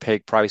to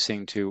opaque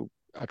pricing to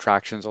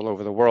attractions all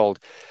over the world.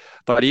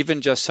 But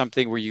even just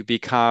something where you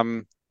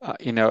become,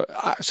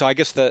 so I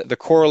guess the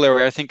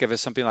corollary I think of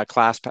is something like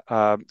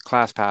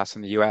ClassPass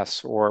in the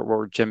US,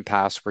 or Gym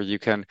Pass, where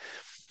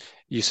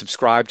you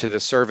subscribe to the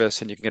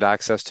service and you can get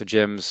access to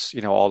gyms,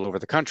 all over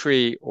the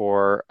country,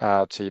 or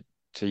to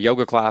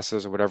yoga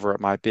classes or whatever it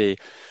might be.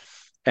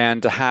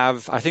 And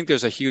I think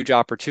there's a huge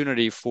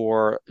opportunity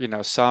for,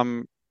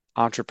 some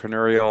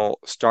entrepreneurial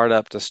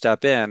startup to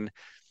step in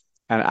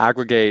and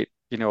aggregate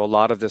a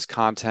lot of this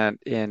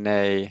content in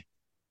a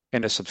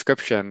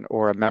subscription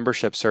or a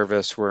membership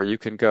service where you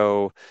can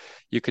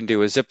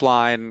do a zip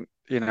line,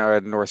 in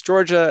North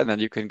Georgia, and then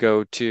you can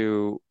go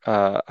to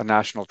a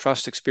National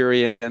Trust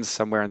experience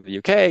somewhere in the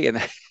UK, and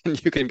then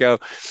you can go,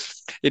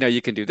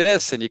 you can do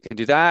this and you can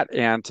do that.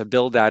 And to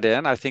build that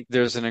in, I think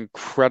there's an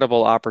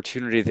incredible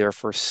opportunity there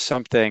for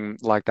something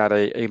like that,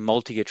 a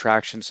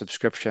multi-attraction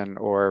subscription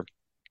or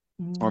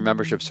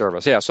membership Mm,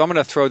 service. Yeah, so I'm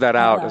going to throw that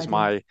love out that as idea.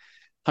 my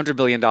 $100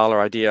 billion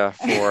idea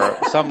for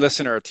some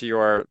listener to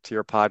your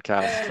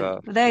podcast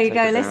There to you take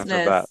go, advantage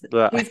of that.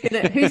 listeners.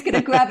 Yeah. Who's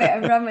gonna grab it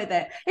and run with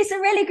it? It's a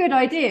really good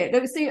idea.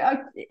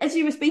 As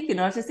you were speaking,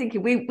 I was just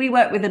thinking we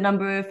work with a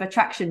number of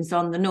attractions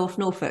on the North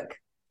Norfolk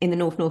in the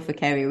North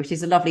Norfolk area, which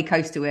is a lovely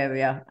coastal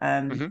area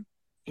Hmm.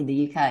 in the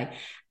UK,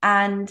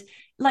 and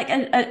like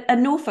a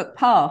Norfolk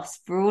pass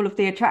for all of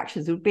the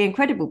attractions would be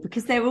incredible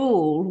because they're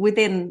all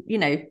within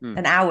Mm.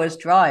 an hour's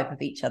drive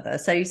of each other.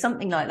 So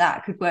something like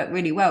that could work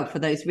really well for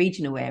those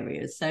regional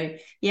areas. So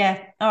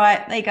yeah, all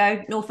right, there you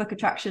go, Norfolk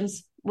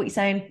attractions. What are you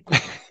saying?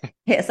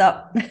 Hit us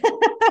up.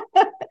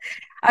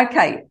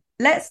 Okay,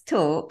 let's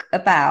talk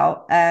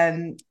about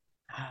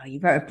you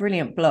wrote a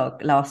brilliant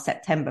blog last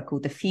September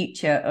called The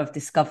Future of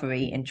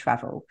Discovery in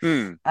Travel.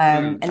 Mm. Mm.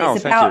 And it's Oh,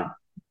 thank you. about,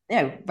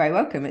 very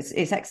welcome.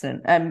 It's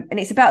excellent. And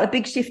it's about the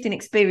big shift in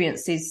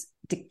experiences,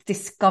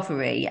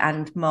 discovery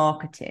and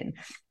marketing.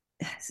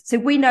 So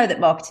we know that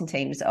marketing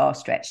teams are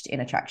stretched in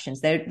attractions.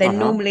 They're Uh-huh.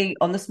 normally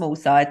on the small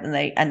side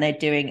and they're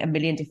doing a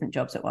million different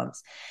jobs at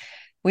once.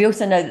 We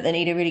also know that they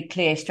need a really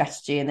clear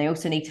strategy, and they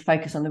also need to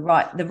focus on the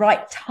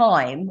right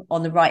time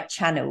on the right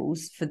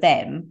channels for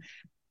them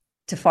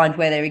to find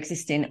where their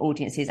existing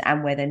audiences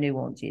and where their new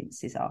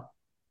audiences are.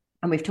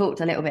 And we've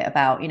talked a little bit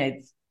about,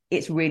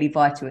 it's really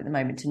vital at the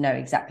moment to know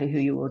exactly who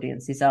your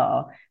audiences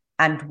are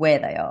and where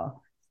they are.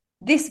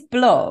 This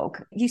blog,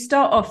 you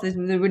start off with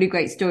a really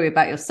great story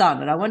about your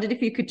son, and I wondered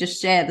if you could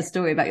just share the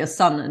story about your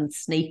son and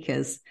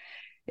sneakers.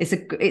 It's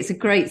a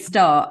great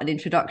start and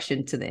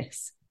introduction to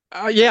this.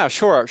 Yeah,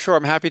 sure, sure.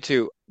 I'm happy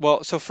to.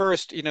 Well, so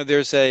first,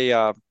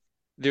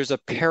 there's a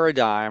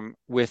paradigm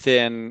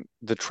within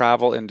the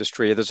travel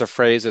industry. There's a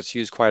phrase that's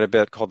used quite a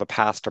bit called the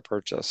path to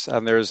purchase,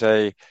 and there's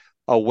a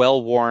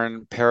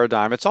well-worn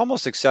paradigm. It's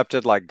almost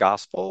accepted like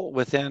gospel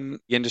within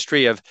the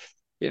industry of,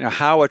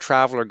 how a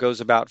traveler goes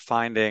about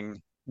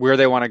finding where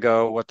they want to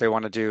go, what they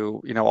want to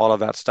do, all of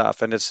that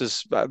stuff. And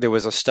there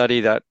was a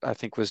study that I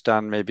think was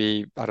done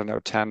maybe, I don't know,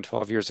 10,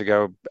 12 years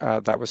ago,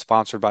 that was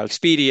sponsored by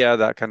Expedia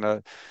that kind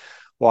of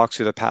walks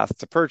through the path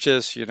to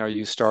purchase.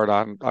 You start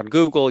on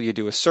Google, you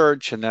do a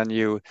search, and then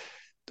you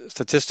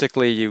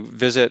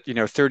visit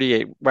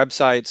 38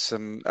 websites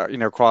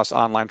and across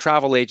online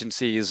travel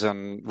agencies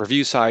and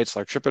review sites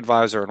like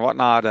TripAdvisor and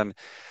whatnot. And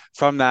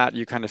from that,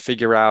 you kind of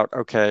figure out,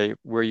 okay,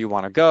 where you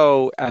want to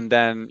go, and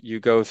then you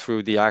go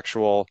through the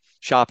actual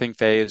shopping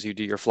phase. You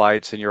do your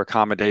flights and your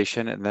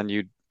accommodation, and then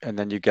you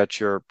get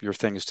your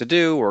things to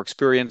do or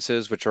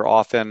experiences, which are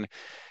often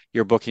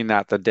you're booking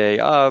that the day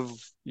of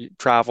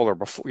travel or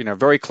before,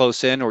 very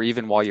close in, or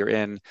even while you're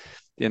in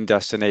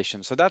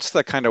destination. So that's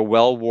the kind of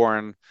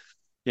well-worn,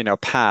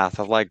 path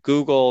of like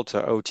Google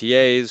to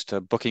OTAs to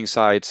booking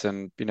sites,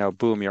 and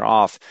boom, you're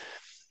off.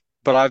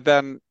 But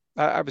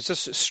I was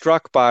just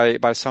struck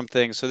by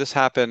something. So this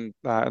happened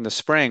in the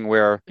spring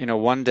where,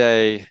 one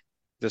day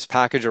this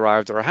package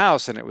arrived at our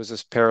house, and it was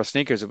this pair of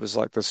sneakers. It was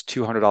like this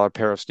 $200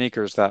 pair of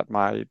sneakers that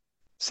my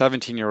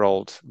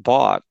 17-year-old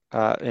bought.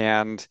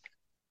 And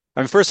I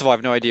mean, first of all, I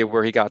have no idea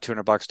where he got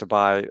 $200 to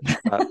buy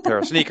that pair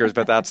of sneakers,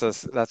 but that's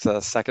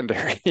a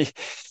secondary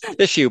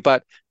issue.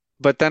 But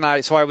then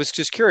I was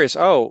just curious.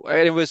 Oh,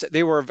 and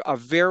they were a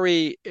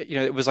very,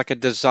 it was like a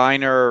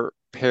designer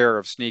pair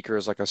of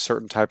sneakers, like a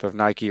certain type of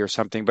Nike or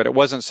something, but it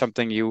wasn't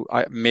something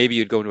maybe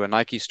you'd go to a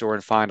Nike store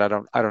and find. I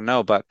don't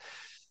know, but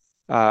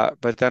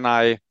then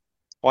I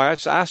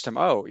just asked him,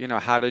 oh,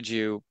 how did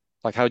you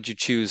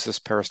choose this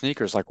pair of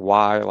sneakers? Like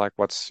why? Like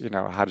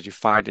how did you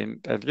find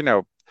it? And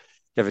you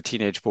have a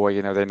teenage boy,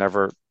 they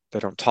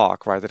don't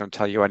talk, right? They don't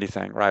tell you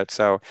anything, right?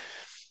 So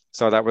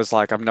that was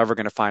like, I'm never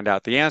going to find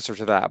out the answer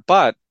to that.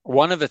 But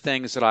one of the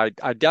things that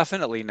I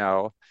definitely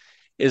know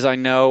is I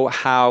know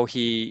how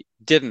he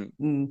didn't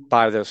Mm.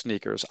 buy those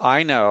sneakers.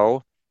 I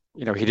know,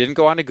 he didn't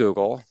go onto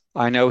Google.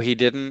 I know he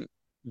didn't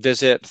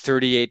visit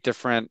 38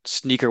 different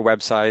sneaker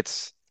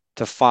websites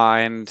to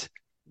find,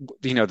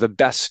 the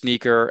best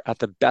sneaker at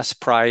the best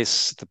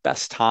price, the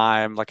best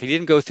time. Like he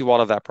didn't go through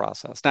all of that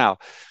process. Now,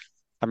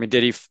 I mean,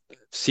 did he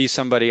see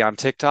somebody on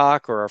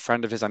TikTok or a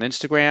friend of his on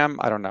Instagram?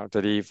 I don't know.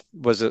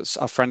 Was it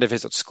a friend of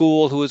his at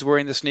school who was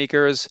wearing the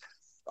sneakers?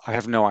 I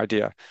have no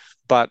idea.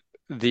 But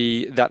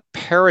that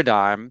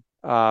paradigm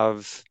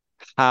of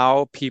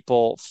how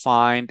people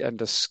find and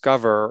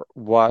discover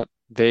what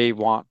they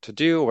want to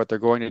do, what they're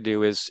going to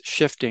do is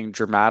shifting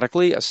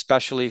dramatically,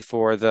 especially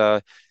for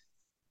that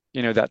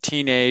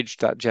teenage,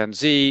 that Gen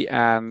Z,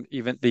 and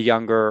even the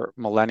younger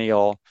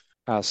millennial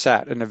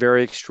set in a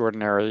very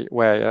extraordinary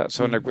way.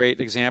 So, in a Mm. great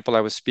example,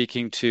 I was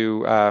speaking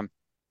to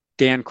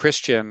Dan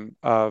Christian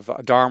of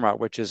Dharma,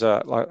 which is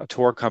a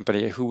tour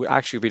company, who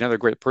actually would be another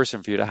great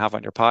person for you to have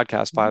on your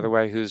podcast, by the Mm.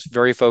 way, who's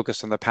very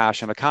focused on the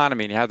passion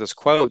economy. And he had this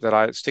quote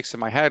that sticks in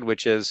my head,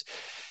 which is,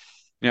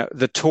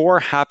 the tour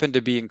happened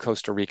to be in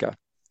Costa Rica,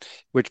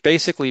 which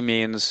basically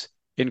means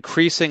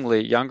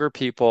increasingly younger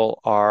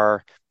people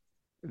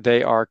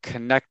they are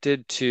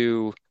connected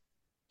to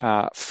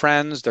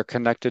friends, they're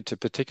connected to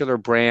particular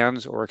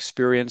brands or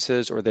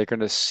experiences, or they're going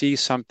to see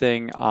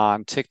something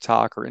on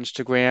TikTok or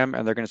Instagram,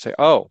 and they're going to say,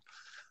 "Oh,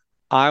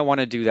 I want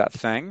to do that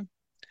thing."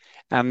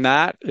 And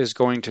that is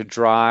going to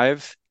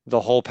drive the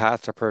whole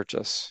path to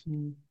purchase.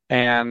 Mm.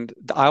 And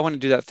I want to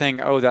do that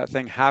thing. Oh, that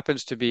thing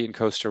happens to be in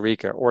Costa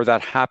Rica, or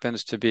that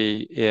happens to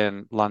be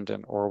in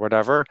London, or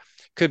whatever.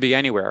 Could be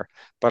anywhere.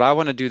 But I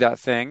want to do that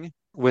thing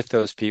with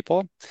those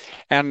people.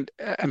 And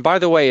by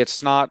the way,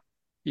 it's not,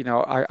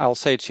 I'll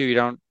say too, you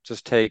don't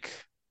just take,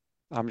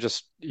 I'm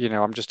just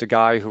a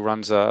guy who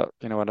runs an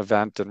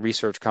event and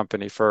research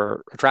company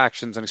for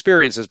attractions and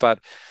experiences, but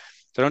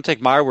so don't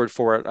take my word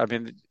for it. I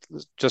mean,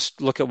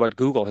 just look at what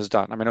Google has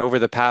done. I mean, over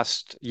the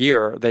past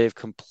year, they've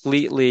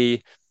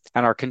completely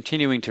and are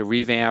continuing to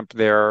revamp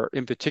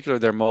in particular,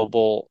 their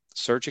mobile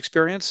search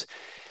experience.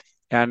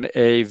 And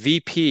a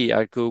VP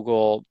at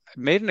Google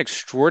made an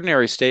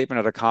extraordinary statement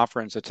at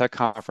a tech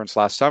conference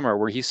last summer,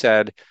 where he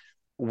said,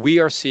 "We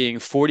are seeing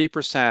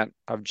 40%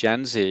 of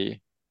Gen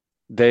Z,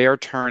 they are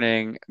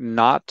turning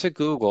not to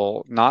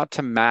Google, not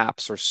to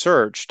Maps or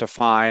search to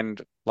find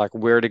like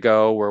where to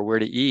go or where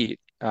to eat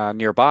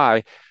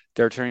nearby.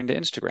 They're turning to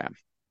Instagram.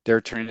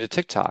 They're turning to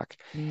TikTok."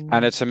 And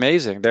Mm. it's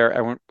amazing.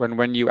 And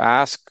when you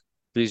ask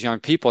these young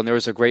people, and there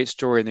was a great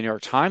story in the New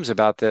York Times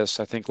about this,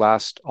 I think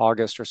last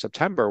August or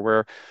September,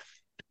 where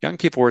young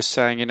people were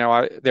saying,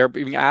 they're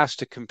being asked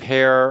to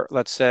compare,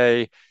 let's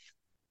say,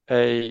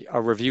 a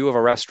review of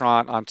a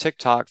restaurant on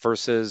TikTok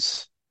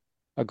versus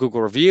a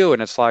Google review,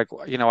 and it's like,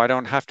 I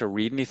don't have to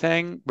read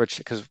anything, which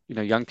because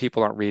young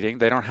people aren't reading,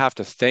 they don't have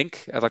to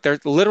think. Like they're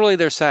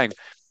saying,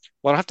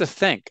 well, I don't have to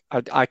think.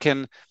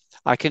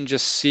 I can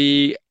just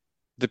see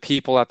the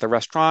people at the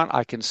restaurant.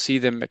 I can see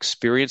them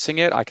experiencing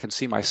it. I can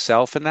see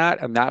myself in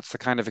that, and that's the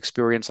kind of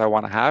experience I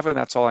want to have, and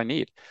that's all I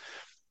need.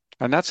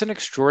 And that's an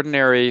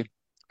extraordinary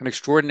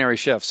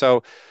shift.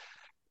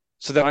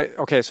 So then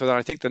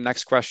I think the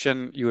next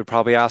question you would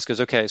probably ask is,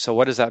 okay, so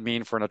what does that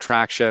mean for an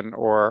attraction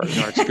or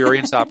an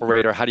experience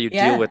operator? How do you deal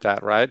Yeah. with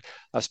that, right?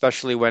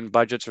 Especially when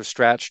budgets are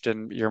stretched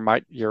and your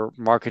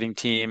marketing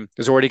team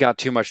has already got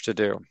too much to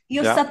do.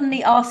 You're Yeah,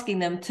 suddenly asking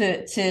them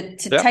to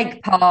yeah.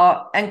 take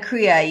part and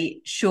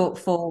create short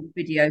form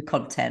video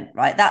content,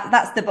 right?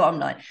 That's the bottom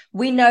line.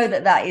 We know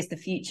that is the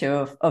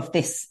future of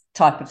this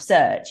type of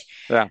search.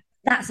 Yeah.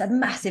 That's a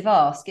massive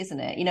ask, isn't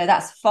it?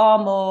 That's far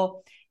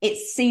more, it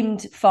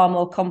seemed far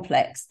more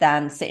complex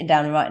than sitting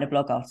down and writing a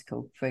blog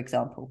article, for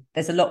example.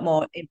 There's a lot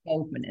more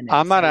involvement in it.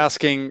 I'm not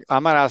asking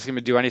him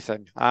to do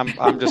anything.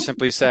 I'm just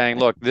simply saying,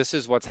 look, this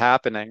is what's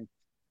happening,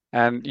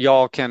 and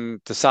y'all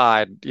can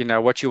decide,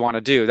 what you want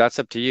to do. That's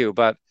up to you.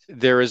 But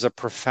there is a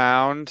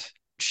profound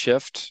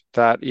shift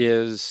that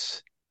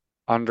is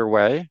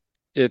underway.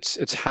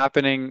 It's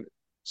happening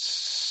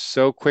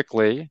so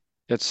quickly.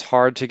 It's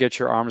hard to get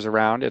your arms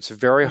around. It's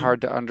very Mm.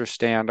 hard to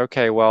understand.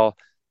 Okay, well,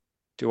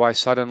 do I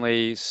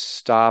suddenly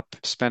stop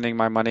spending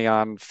my money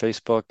on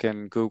Facebook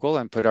and Google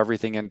and put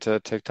everything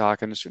into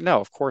TikTok and Instagram? No,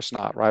 of course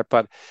not, right?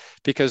 But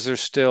because there's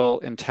still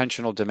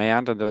intentional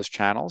demand on those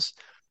channels.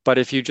 But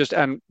if you just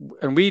and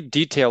we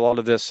detail all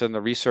of this in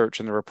the research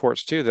and the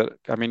reports too, that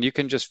I mean, you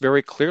can just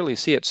very clearly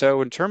see it.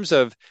 So in terms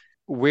of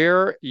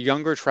where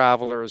younger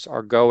travelers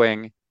are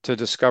going to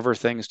discover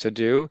things to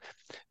do,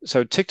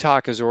 so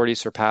TikTok has already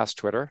surpassed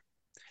Twitter.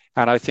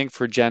 And I think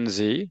for Gen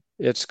Z,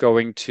 it's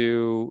going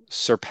to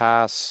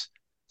surpass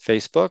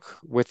Facebook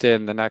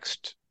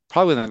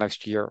probably in the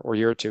next year or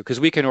year or two, because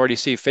we can already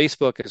see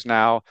Facebook is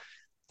now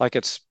like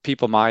it's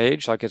people my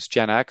age, like it's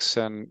Gen X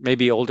and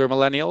maybe older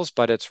millennials,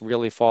 but it's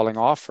really falling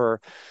off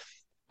for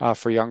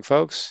young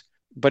folks.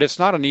 But it's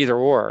not an either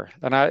or.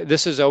 And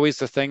this is always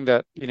the thing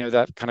that,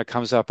 that kind of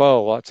comes up.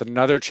 Oh, well, it's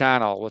another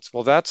channel.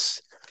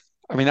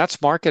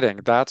 That's marketing.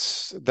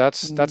 That's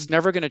Mm.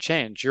 never going to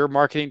change. Your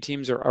marketing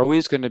teams are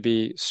always going to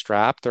be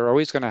strapped. They're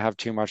always going to have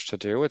too much to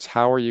do. It's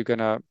how are you going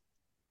to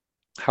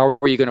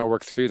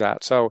work through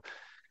that? So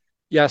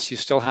yes, you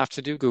still have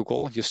to do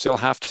Google, you still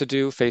have to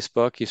do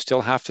Facebook, you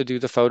still have to do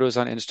the photos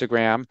on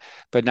Instagram,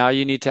 but now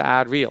you need to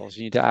add reels.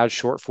 You need to add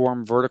short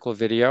form vertical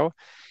video.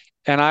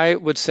 And I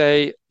would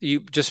say you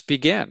just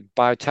begin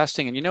by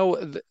testing.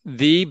 And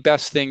the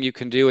best thing you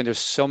can do, and there's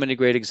so many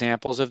great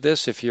examples of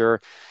this,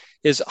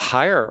 is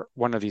hire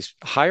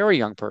a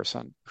young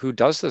person who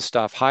does this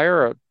stuff,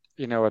 hire a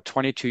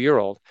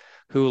 22-year-old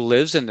who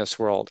lives in this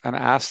world and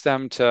ask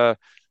them to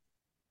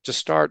just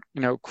start,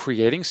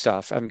 creating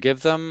stuff and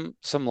give them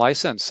some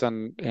license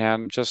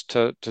and just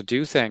to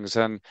do things.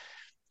 And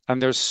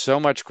there's so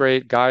much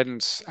great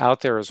guidance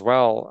out there as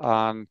well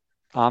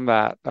on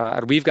that.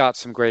 And we've got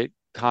some great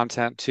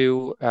content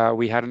too.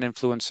 We had an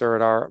influencer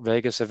at our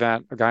Vegas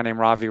event, a guy named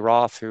Ravi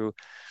Roth, who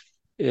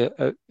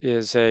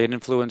is an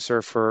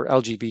influencer for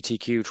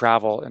LGBTQ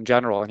travel in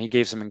general, and he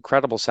gave some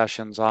incredible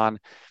sessions on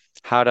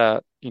how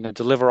to,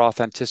 deliver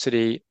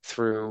authenticity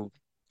through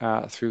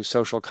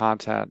social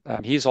content.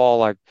 And he's all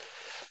like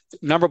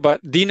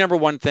but the number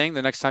one thing,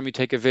 the next time you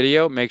take a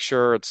video, make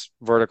sure it's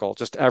vertical.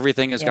 Just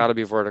everything has got Yeah. to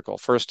be vertical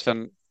first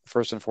and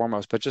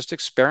foremost, but just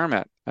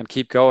experiment and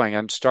keep going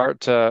and start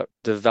to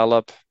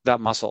develop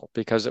that muscle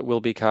because it will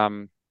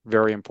become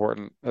very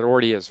important. It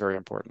already is very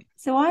important.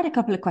 So I had a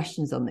couple of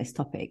questions on this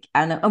topic,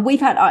 and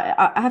we've had,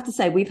 I have to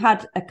say, we've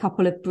had a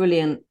couple of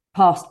brilliant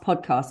past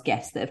podcast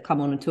guests that have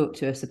come on and talked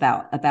to us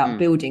about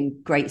building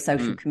great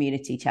social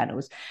community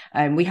channels.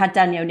 We had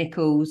Danielle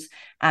Nichols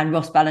and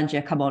Ross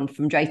Ballinger come on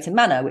from Drayton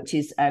Manor, which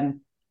is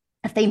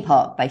a theme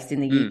park based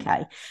in the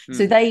UK.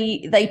 So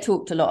they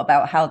talked a lot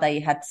about how they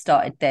had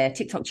started their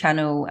TikTok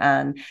channel,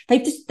 and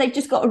they've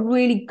just got a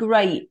really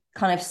great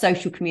kind of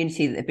social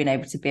community that they've been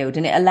able to build,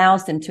 and it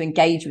allows them to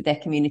engage with their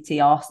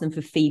community, ask them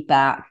for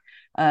feedback,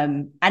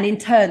 and in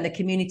turn the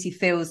community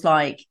feels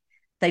like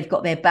they've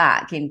got their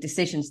back in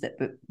decisions that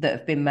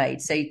have been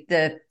made. So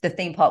the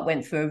theme park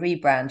went through a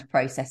rebrand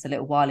process a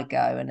little while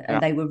ago,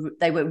 and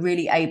they were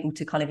really able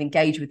to kind of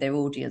engage with their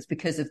audience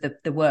because of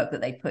the work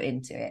that they put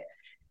into it.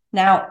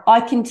 Now,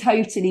 I can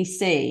totally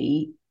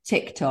see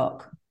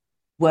TikTok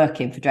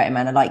working for Drayton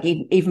Manor. Like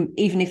even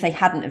if they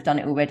hadn't have done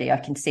it already, I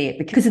can see it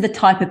because of the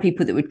type of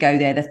people that would go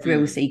there, the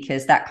thrill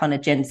seekers, that kind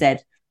of Gen Z.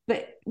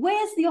 But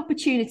where's the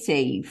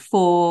opportunity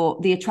for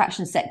the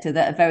attraction sector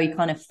that are very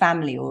kind of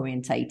family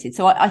orientated?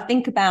 So I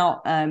think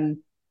about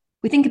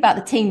we think about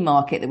the teen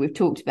market that we've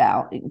talked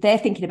about. They're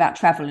thinking about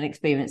travel and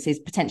experiences,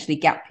 potentially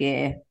gap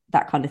year,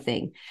 that kind of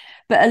thing.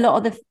 But a lot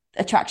of the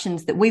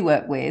attractions that we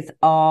work with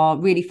are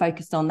really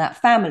focused on that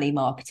family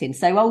marketing.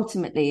 So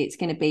ultimately, it's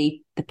going to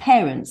be the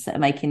parents that are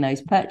making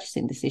those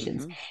purchasing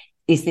decisions.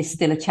 Is this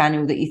still a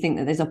channel that you think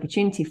that there's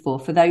opportunity for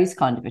those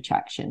kind of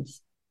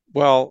attractions?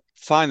 Well,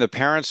 fine, the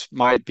parents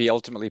might be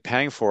ultimately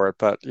paying for it,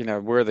 but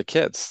we're the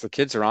kids. The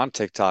kids are on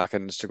TikTok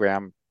and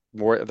Instagram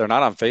more, they're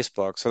not on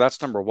Facebook. So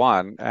that's number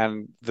one.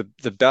 And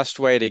the best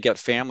way to get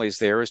families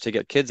there is to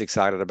get kids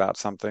excited about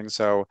something.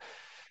 So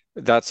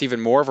that's even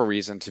more of a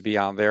reason to be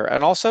on there.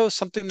 And also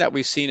something that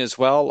we've seen as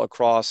well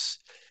across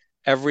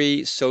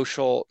every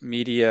social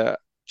media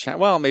channel.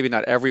 Well, maybe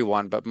not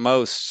everyone, but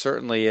most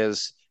certainly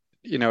is,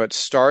 it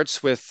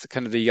starts with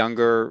kind of the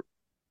younger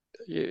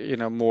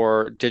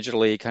more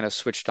digitally kind of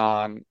switched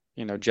on,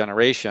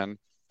 generation,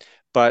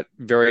 but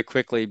very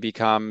quickly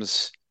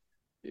becomes,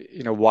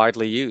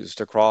 widely used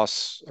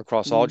across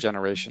all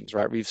generations,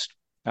 right? We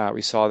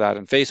saw that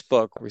in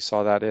Facebook, we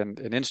saw that in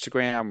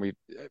Instagram,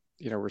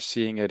 we're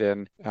seeing it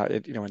in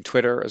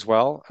Twitter as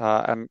well,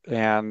 and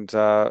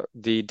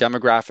the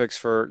demographics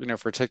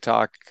for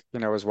TikTok,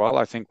 as well,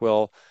 I think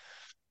will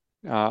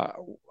are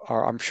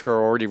I'm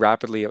sure already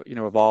rapidly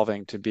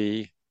evolving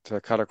to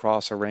cut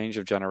across a range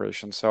of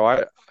generations.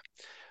 So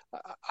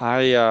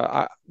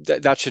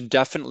that should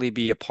definitely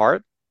be a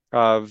part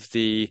of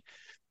the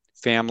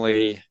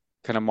family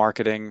kind of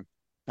marketing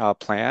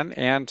plan,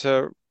 and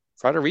to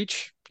try to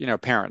reach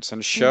parents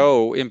and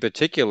show in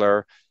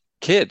particular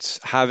kids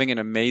having an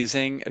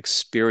amazing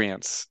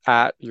experience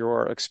at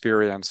your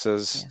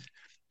experiences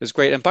is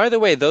great. And by the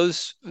way,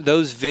 those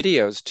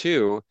videos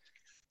too,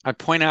 I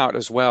point out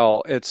as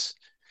well, it's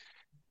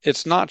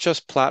not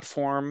just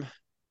platform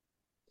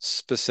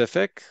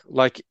specific.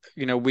 Like,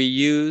 we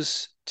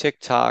use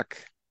TikTok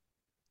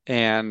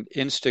and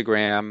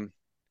Instagram.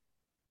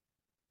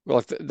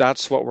 Well,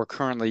 that's what we're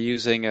currently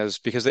using as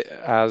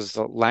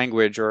the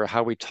language or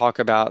how we talk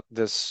about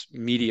this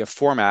media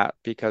format,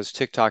 because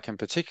TikTok in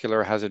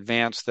particular has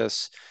advanced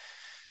this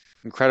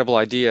incredible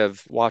idea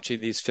of watching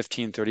these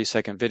 15,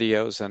 30-second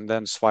videos and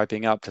then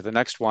swiping up to the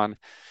next one.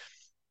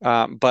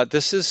 But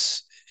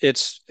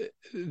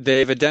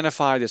they've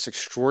identified this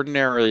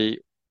extraordinary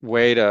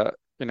way to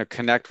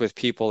connect with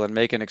people and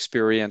make an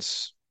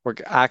experience or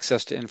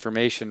access to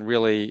information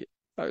really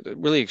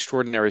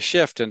extraordinary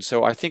shift. And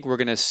so I think we're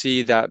going to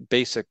see that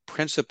basic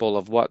principle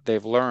of what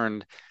they've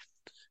learned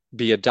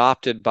be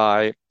adopted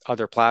by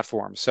other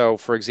platforms. So,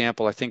 for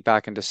example, I think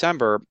back in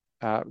December,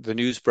 the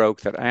news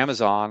broke that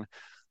Amazon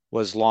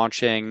was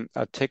launching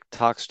a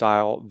TikTok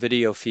style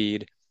video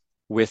feed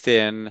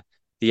within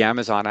the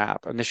Amazon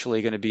app,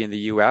 initially going to be in the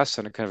US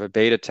and a kind of a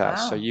beta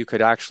test. Wow. So you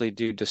could actually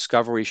do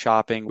discovery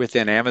shopping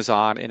within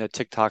Amazon in a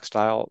TikTok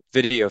style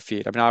video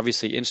feed. I mean,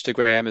 obviously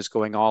Instagram is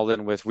going all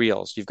in with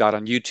Reels. You've got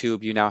on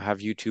YouTube, you now have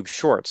YouTube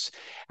Shorts.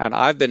 And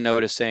I've been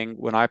noticing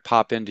when I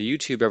pop into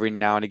YouTube every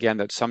now and again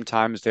that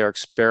sometimes they're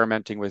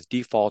experimenting with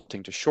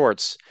defaulting to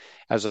Shorts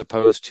as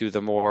opposed to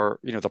the more,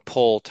 the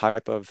pull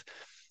type of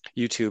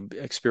YouTube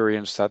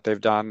experience that they've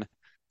done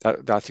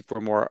that I think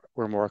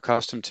we're more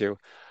accustomed to.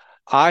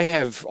 I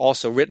have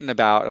also written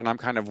about, and I'm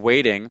kind of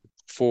waiting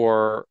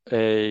for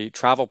a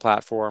travel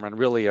platform and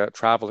really a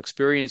travel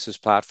experiences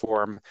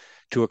platform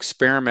to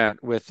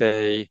experiment with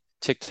a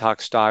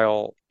TikTok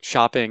style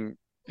shopping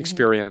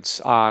experience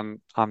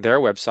on their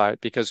website.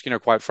 Because,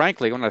 quite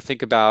frankly, when I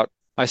think about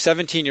my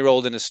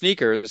 17-year-old in his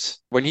sneakers,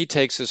 when he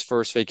takes his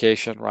first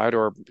vacation, right?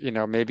 Or,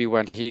 maybe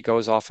when he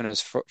goes off in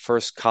his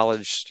first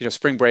college,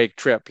 spring break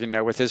trip,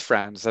 with his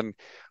friends. And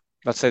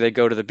let's say they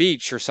go to the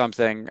beach or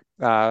something,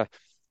 and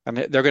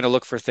they're going to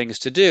look for things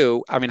to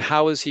do. I mean,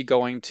 how is he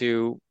going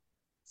to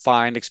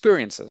find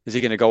experiences? Is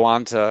he going to go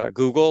on to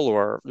Google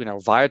or,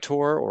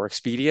 Viator or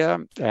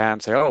Expedia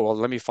and say, oh, well,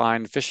 let me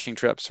find fishing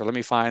trips, or let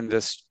me find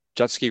this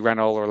jet ski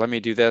rental, or let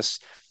me do this?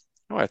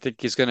 Oh, I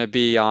think he's going to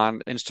be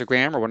on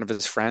Instagram, or one of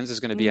his friends is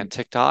going to be on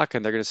TikTok,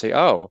 and they're going to say,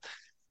 oh,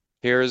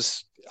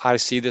 I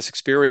see this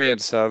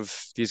experience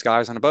of these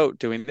guys on a boat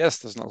doing this.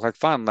 Doesn't look like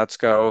fun. Let's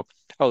go.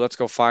 Oh, let's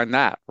go find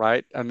that,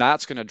 right? And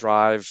that's going to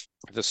drive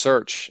the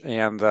search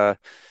and the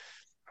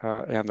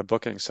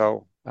booking.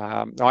 So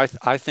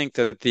I think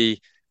that the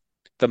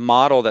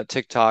model that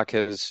TikTok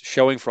is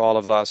showing for all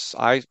of us,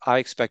 I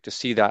expect to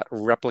see that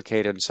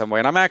replicated in some way.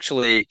 And I'm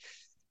actually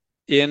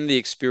in the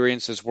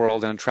experiences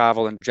world and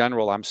travel in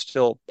general. I'm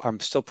still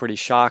pretty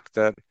shocked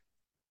that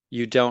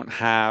you don't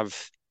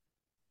have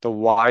the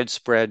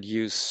widespread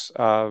use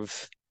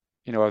of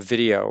a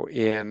video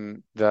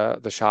in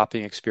the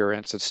shopping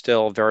experience. It's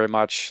still very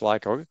much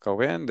like, oh, go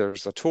in,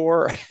 there's the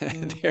tour,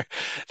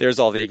 there's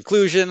all the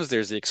inclusions,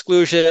 there's the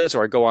exclusions,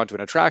 or I go onto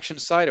an attraction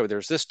site, or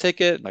there's this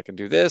ticket, and I can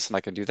do this, and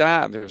I can do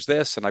that, and there's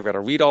this, and I've got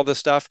to read all this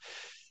stuff.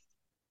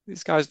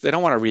 These guys, they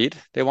don't want to read.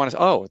 They want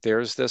to, oh,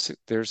 there's this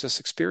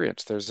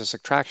experience, there's this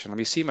attraction. Let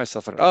me see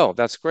myself in it. Oh,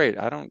 that's great.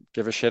 I don't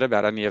give a shit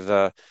about any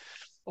of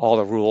all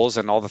the rules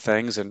and all the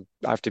things, and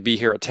I have to be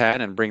here at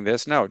 10 and bring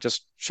this. No,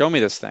 just show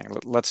me this thing.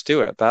 Let's do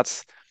it.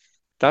 That's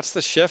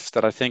the shift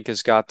that I think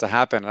has got to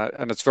happen.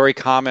 And it's very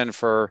common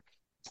for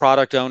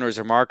product owners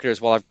or marketers.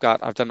 Well,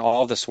 I've done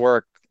all this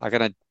work. I got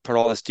to put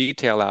all this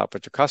detail out,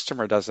 but your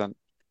customer doesn't,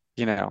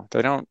 they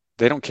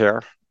don't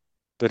care.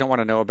 They don't want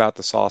to know about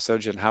the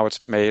sausage and how it's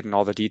made and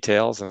all the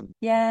details. And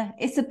yeah,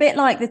 it's a bit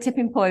like the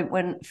tipping point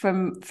when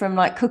from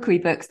like cookery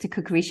books to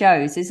cookery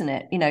shows, isn't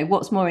it?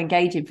 What's more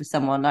engaging for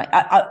someone? Like,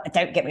 I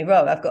don't get me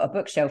wrong, I've got a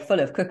bookshelf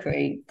full of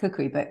cookery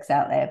books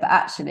out there, but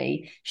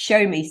actually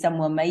show me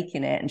someone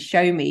making it and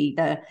show me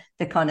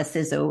the kind of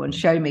sizzle and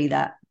show me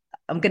that.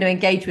 I'm going to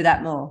engage with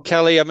that more.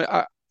 Kelly, I'm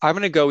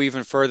going to go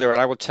even further, and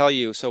I will tell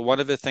you. So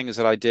one of the things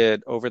that I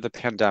did over the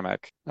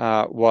pandemic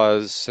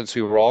was, since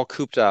we were all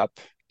cooped up,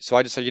 so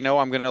I decided,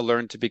 I'm going to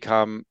learn to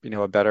become,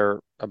 a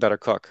better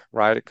cook,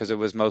 right? Because it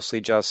was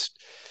mostly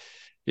just,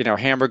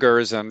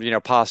 hamburgers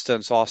and, pasta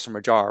and sauce from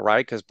a jar,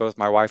 right? Because both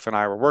my wife and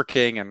I were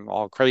working and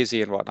all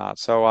crazy and whatnot.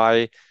 So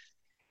I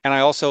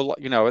also,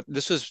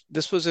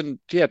 this was in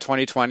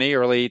 2020,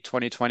 early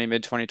 2020,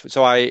 mid 2020.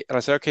 So I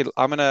said, okay,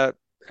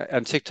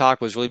 and TikTok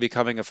was really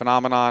becoming a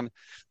phenomenon.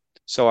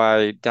 So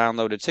I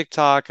downloaded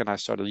TikTok and I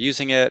started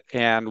using it.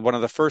 And one of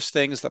the first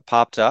things that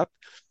popped up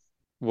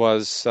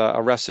was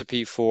a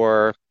recipe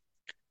for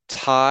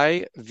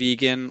Thai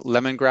vegan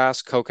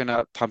lemongrass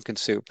coconut pumpkin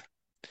soup.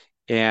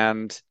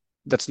 And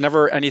that's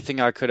never anything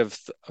I could have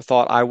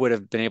thought I would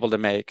have been able to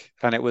make.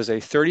 And it was a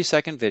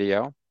 30-second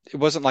video. It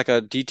wasn't like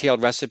a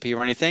detailed recipe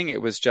or anything.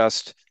 It was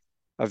just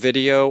a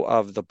video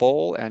of the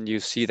bowl, and you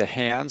see the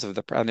hands and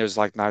there's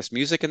like nice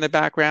music in the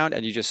background,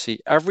 and you just see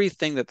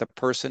everything that the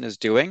person is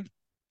doing.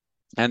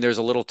 And there's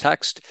a little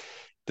text.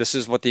 This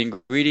is what the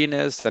ingredient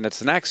is, then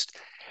it's next.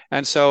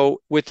 And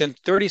so within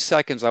 30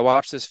 seconds, I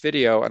watched this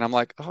video and I'm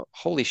like, oh,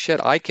 holy shit,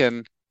 I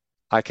can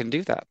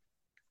do that.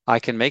 I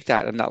can make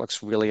that. And that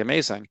looks really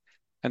amazing.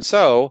 And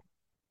so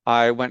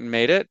I went and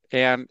made it,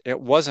 and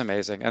it was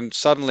amazing. And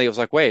suddenly it was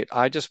like, wait,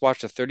 I just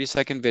watched a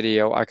 30-second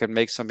video. I could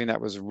make something that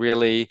was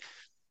really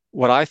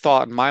what I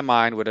thought in my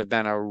mind would have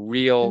been a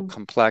real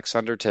complex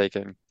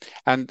undertaking.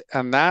 And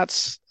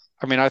that's,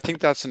 I think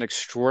that's an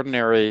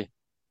extraordinary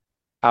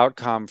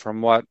outcome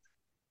from what,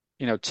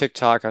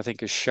 TikTok, I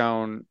think, has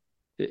shown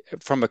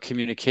from a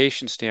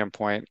communication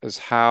standpoint, is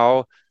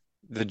how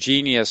the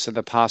genius and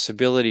the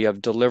possibility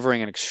of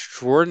delivering an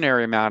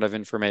extraordinary amount of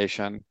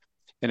information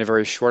in a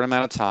very short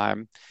amount of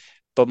time,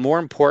 but more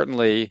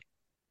importantly,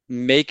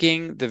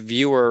 making the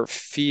viewer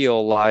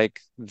feel like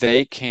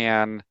they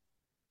can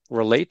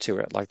relate to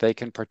it, like they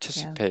can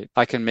participate. Yeah.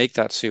 I can make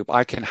that soup.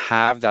 I can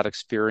have that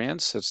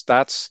experience.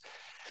 That's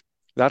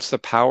the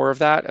power of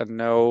that, and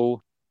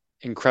no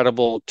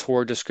incredible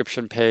tour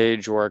description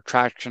page or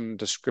attraction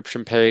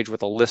description page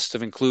with a list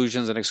of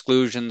inclusions and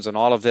exclusions and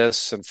all of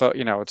this. And,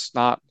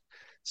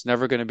 it's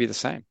never going to be the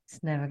same.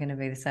 It's never going to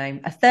be the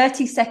same. A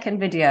 30-second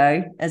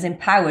video has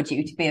empowered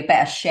you to be a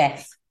better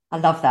chef. I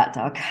love that,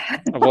 Doug.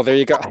 Well, there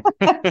you go.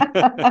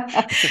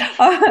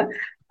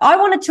 I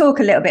want to talk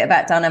a little bit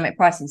about dynamic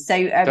pricing. So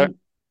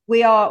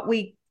we've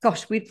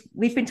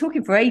been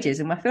talking for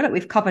ages, and I feel like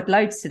we've covered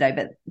loads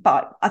today,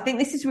 but I think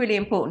this is really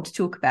important to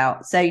talk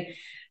about. So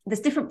there's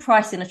different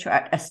pricing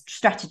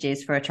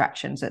strategies for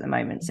attractions at the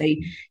moment. So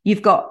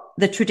you've got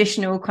the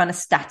traditional kind of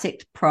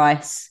static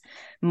price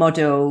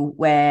model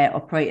where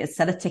operators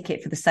sell a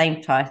ticket for the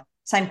same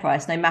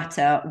price, no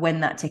matter when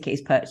that ticket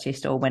is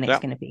purchased or when it's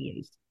going to be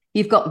used.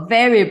 You've got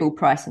variable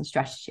pricing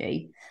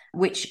strategy,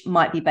 which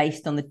might be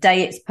based on the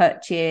day it's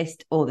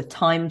purchased or the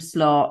time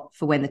slot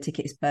for when the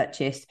ticket is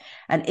purchased,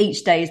 and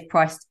each day is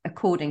priced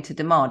according to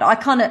demand. I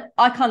kind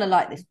of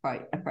like this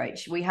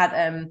approach. We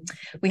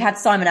had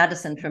Simon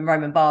Addison from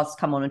Roman Bars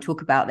come on and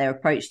talk about their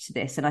approach to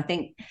this, and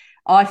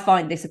I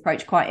find this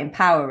approach quite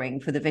empowering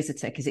for the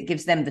visitor because it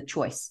gives them the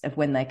choice of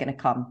when they're going to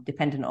come,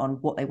 depending on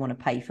what they want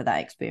to pay for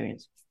that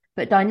experience.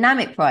 But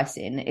dynamic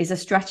pricing is a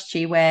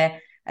strategy where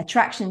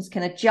attractions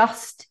can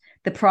adjust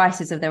the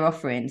prices of their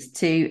offerings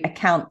to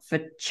account for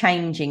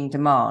changing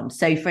demand.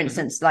 So, for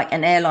instance, like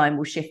an airline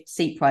will shift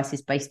seat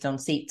prices based on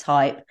seat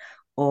type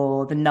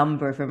or the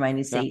number of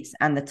remaining seats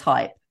and the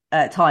time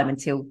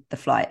until the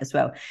flight as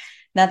well.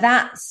 Now,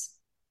 that's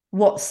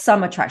what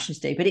some attractions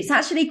do, but it's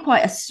actually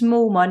quite a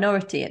small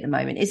minority at the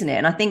moment, isn't it?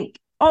 And I think,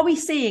 are we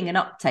seeing an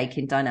uptake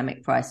in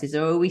dynamic prices,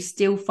 or are we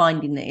still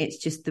finding that it's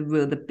just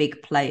the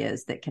big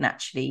players that can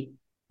actually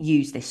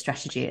use this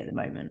strategy at the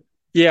moment?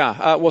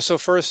 Yeah. Well, so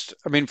first,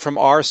 I mean, from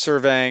our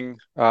surveying,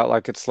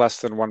 like it's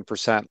less than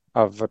 1%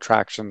 of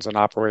attractions and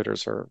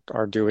operators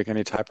are doing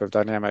any type of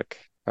dynamic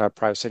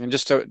pricing. And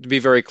just to be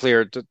very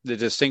clear, the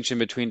distinction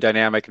between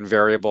dynamic and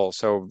variable.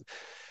 So,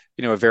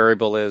 a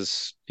variable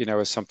is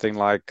something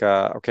like,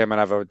 okay, I'm going to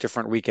have a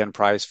different weekend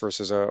price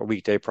versus a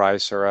weekday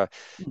price, or a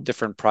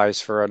different price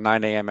for a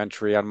 9 a.m.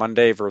 entry on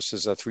Monday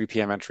versus a 3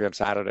 p.m. entry on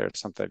Saturday or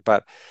something.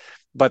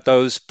 But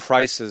those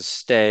prices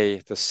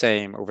stay the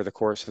same over the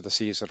course of the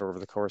season or over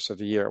the course of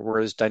the year.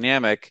 Whereas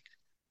dynamic,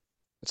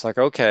 it's like,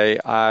 okay,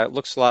 it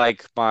looks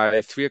like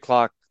my 3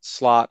 o'clock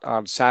slot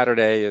on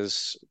Saturday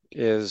is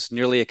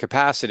nearly a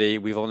capacity.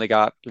 We've only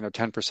got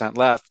 10%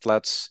 left.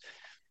 Let's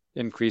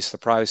increase the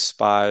price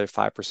by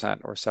 5%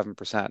 or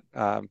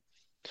 7%.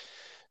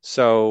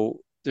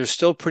 So there's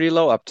still pretty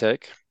low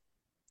uptake,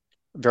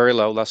 very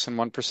low, less than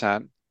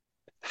 1%.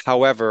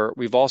 However,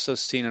 we've also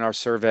seen in our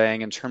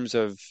surveying, in terms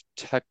of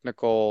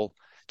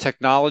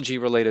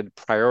technology-related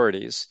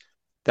priorities,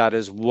 that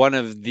is one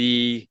of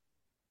in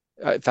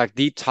fact,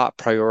 the top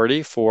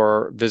priority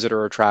for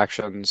visitor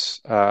attractions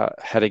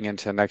heading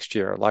into next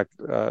year. Like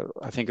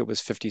I think it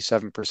was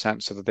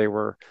 57%, so that they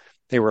were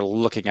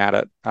looking at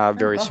it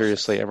very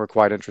seriously and were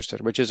quite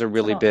interested, which is a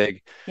really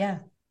big,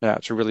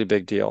 it's a really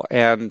big deal.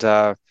 And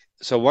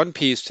so one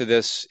piece to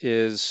this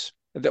is,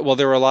 well,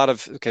 there's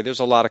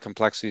a lot of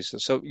complexities.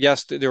 So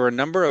yes, there are a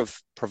number of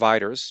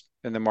providers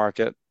in the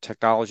market,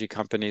 technology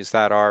companies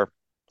that are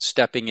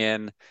stepping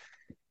in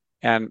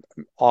and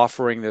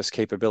offering this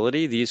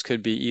capability. These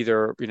could be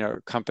either,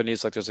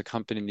 companies like, there's a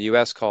company in the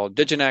US called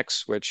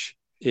Diginex, which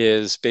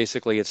is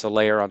basically, it's a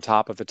layer on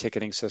top of a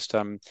ticketing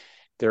system.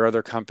 There are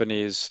other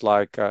companies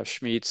like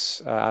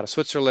Schmitz out of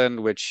Switzerland,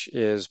 which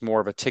is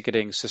more of a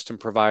ticketing system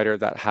provider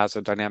that has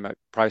a dynamic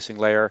pricing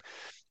layer.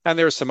 And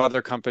there's some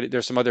other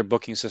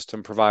booking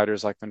system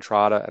providers like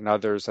Ventrata and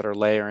others that are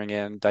layering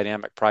in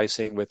dynamic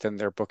pricing within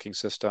their booking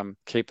system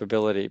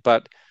capability.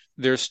 But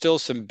there's still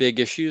some big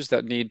issues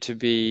that need to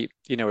be,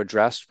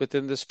 addressed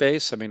within the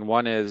space. I mean,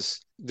 one is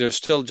there's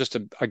still just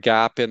a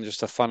gap in just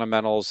the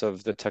fundamentals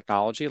of the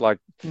technology. Like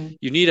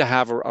you need to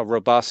have a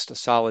robust,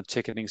 solid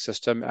ticketing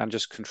system and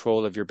just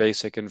control of your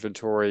basic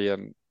inventory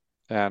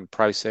and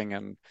pricing.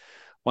 And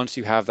once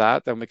you have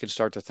that, then we can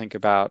start to think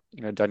about,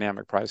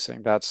 dynamic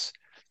pricing. That's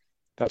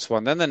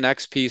one. Then the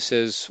next piece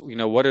is,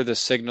 what are the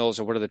signals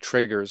or what are the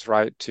triggers,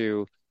 right,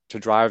 to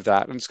drive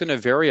that? And it's going to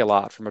vary a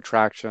lot from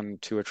attraction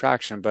to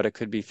attraction, but it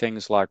could be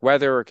things like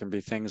weather, it can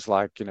be things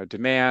like,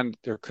 demand.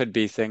 There could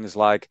be things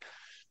like,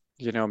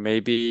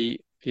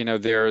 maybe,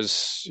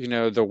 there's,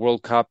 the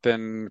World Cup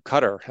in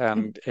Qatar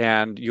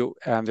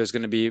and there's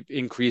going to be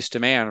increased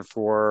demand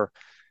for,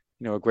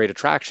 a great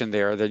attraction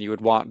there than you would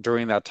want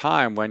during that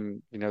time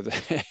when,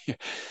 the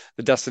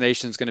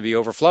destination is going to be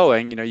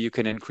overflowing. You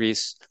can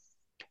increase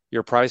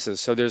your prices.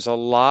 So there's a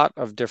lot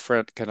of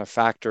different kind of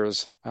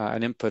factors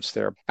and inputs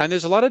there. And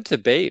there's a lot of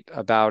debate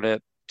about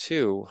it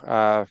too.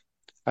 I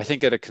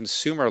think at a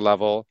consumer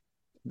level,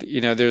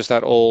 there's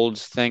that old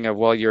thing of,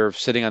 well, you're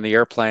sitting on the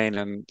airplane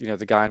and,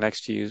 the guy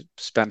next to you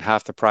spent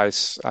half the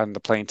price on the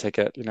plane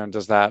ticket, and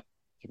does that,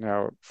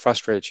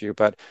 frustrate you?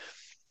 But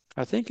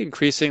I think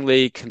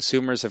increasingly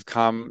consumers have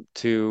come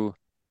to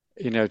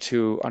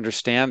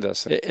understand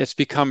this. It's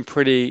become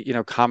pretty,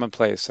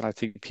 commonplace, and I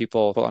think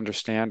people will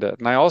understand it.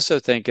 And I also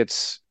think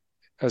it's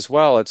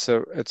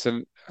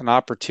an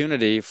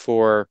opportunity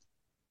for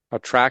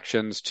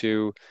attractions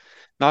to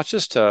not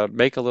just to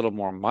make a little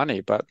more money,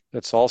 but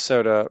it's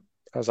also to,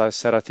 as I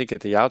said, I think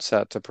at the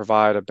outset, to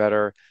provide a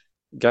better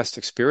guest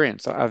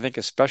experience. I think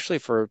especially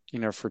for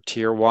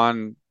tier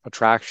one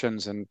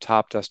attractions and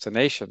top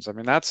destinations. I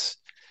mean, that's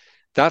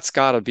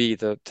got to be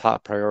the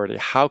top priority.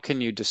 How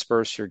can you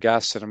disperse your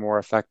guests in a more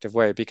effective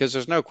way? Because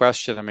there's no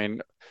question. I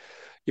mean,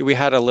 we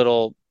had a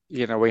little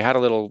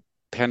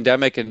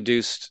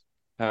pandemic-induced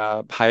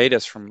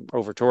hiatus from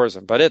over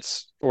tourism, but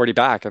it's already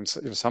back in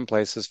some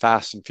places,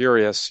 fast and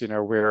furious.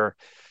 Where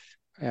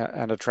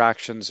and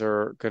attractions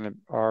are going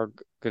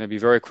to be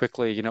very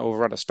quickly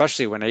overrun,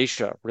 especially when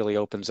Asia really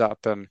opens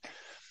up. And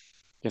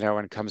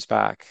and comes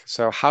back.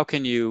 So how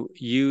can you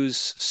use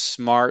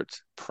smart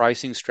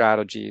pricing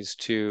strategies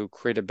to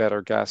create a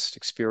better guest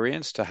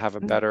experience, to have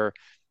a better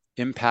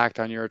impact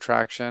on your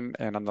attraction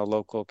and on the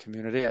local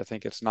community? I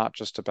think it's not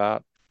just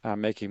about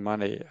making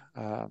money.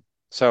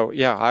 So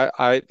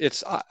yeah,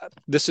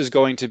 this is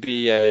going to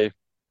be a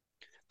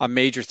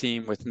major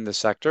theme within the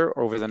sector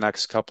over the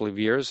next couple of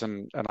years,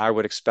 and I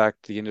would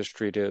expect the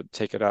industry to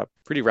take it up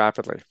pretty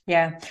rapidly.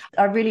 Yeah,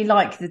 I really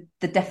like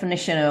the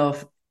definition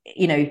of,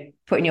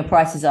 putting your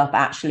prices up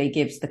actually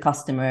gives the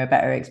customer a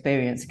better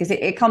experience, because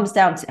it comes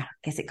down to, I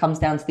guess it comes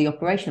down to the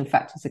operational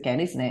factors again,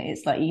 isn't it?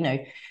 It's like,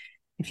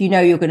 if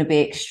you're going to be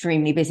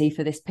extremely busy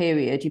for this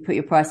period, you put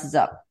your prices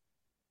up,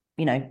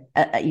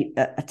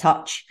 a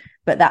touch,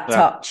 but that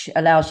touch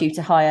allows you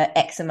to hire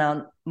X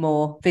amount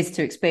more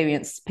visitor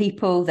experience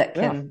people that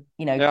can,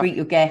 greet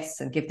your guests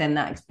and give them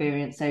that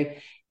experience. So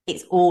it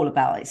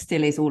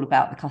still is all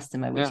about the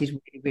customer, which is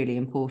really, really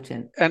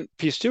important. And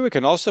piece two, it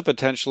can also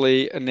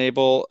potentially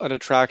enable an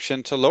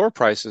attraction to lower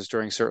prices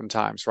during certain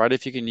times, right?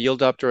 If you can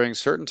yield up during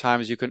certain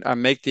times, you can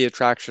make the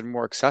attraction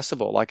more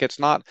accessible. Like it's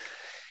not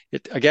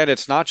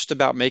just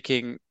about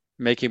making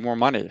more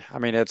money. I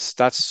mean,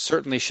 that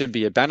certainly should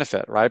be a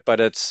benefit, right? But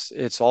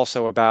it's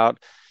also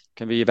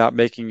can be about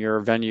making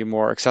your venue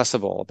more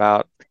accessible,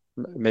 about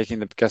making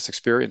the guest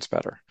experience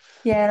better.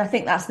 Yeah, and I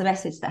think that's the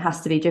message that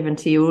has to be driven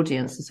to your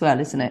audience as well,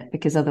 isn't it?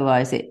 Because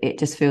otherwise it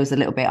just feels a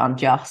little bit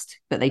unjust,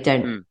 but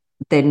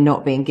they're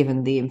not being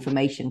given the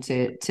information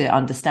to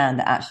understand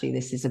that actually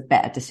this is a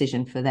better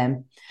decision for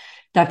them.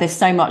 Doug, there's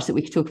so much that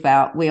we could talk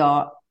about. We're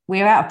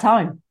out of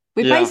time.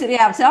 We're basically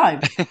out of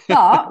time,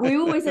 but we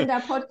always end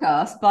our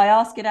podcast by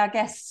asking our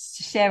guests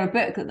to share a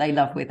book that they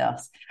love with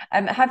us.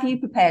 Have you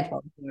prepared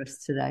one for us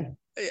today?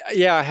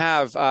 Yeah, I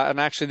have. And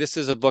actually, this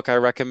is a book I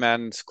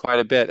recommend quite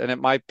a bit.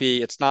 And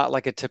it's not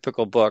like a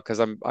typical book, because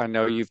I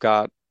know you've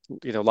got,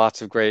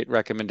 lots of great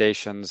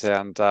recommendations,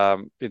 and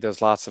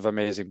there's lots of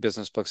amazing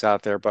business books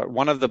out there. But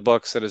one of the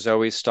books that has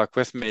always stuck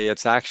with me,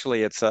 it's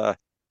a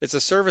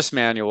service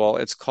manual.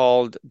 It's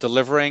called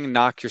Delivering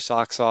Knock Your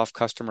Socks Off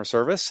Customer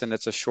Service, and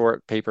it's a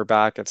short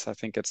paperback. I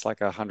think it's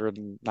like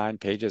 109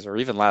 pages or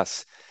even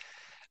less.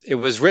 It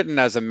was written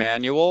as a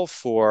manual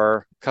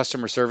for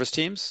customer service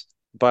teams,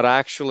 but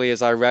actually,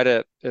 as I read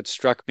it, it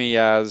struck me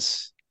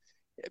as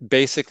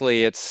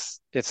basically it's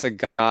a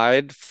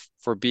guide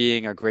for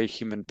being a great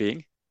human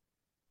being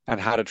and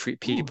how to treat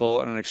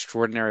people in an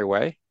extraordinary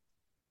way,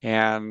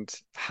 and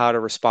how to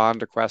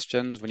respond to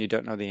questions when you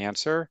don't know the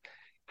answer,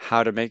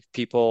 how to make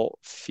people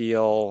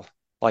feel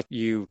like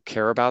you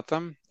care about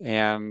them.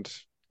 And,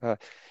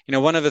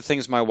 one of the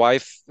things my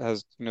wife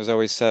has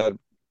always said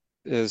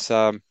is,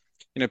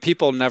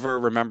 people never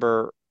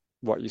remember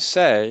what you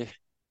say,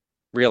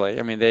 really.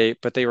 I mean,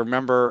 but they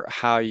remember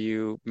how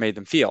you made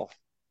them feel.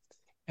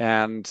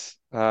 And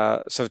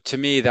so to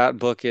me, that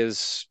book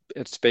it's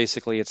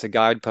a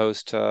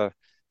guidepost to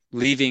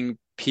leaving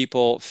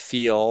people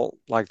feel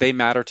like they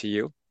matter to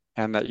you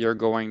and that you're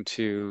going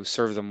to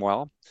serve them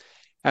well.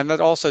 And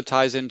that also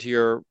ties into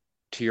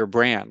your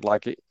brand.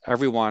 Like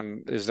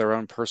everyone is their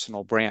own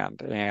personal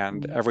brand,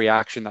 and every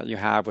action that you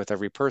have with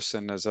every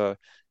person is a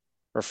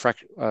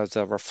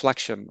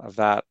reflection of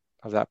that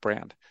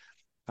brand.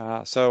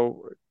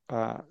 So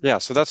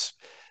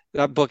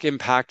that book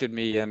impacted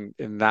me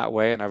in that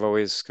way, and I've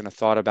always kind of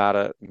thought about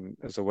it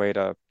as a way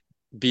to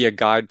be a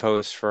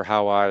guidepost for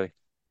how I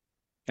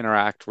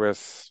interact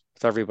with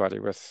everybody,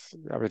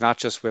 not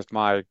just with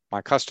my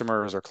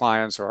customers or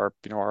clients or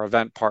our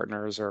event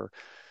partners or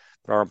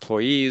our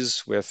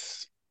employees,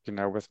 with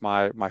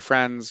my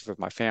friends, with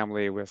my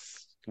family,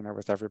 with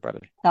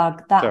everybody.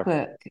 Doug,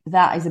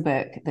 that is a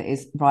book that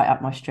is right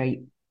up my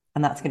street,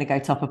 and that's going to go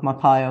top of my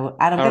pile,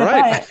 and I'm going to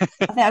buy it.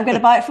 I think I'm going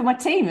to buy it for my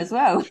team as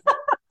well.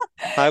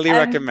 Highly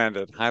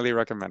recommended. Highly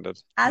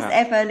recommended. As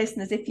ever,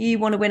 listeners, if you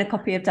want to win a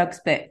copy of Doug's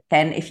book,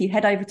 then if you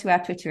head over to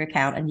our Twitter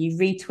account and you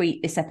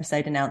retweet this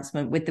episode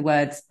announcement with the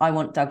words, "I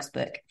want Doug's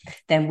book,"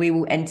 then we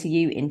will enter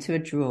you into a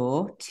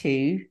draw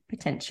to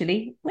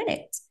potentially win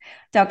it.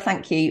 Doug,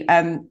 thank you.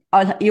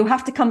 You'll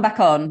have to come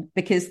back on,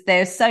 because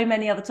there's so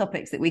many other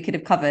topics that we could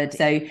have covered.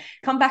 So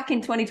come back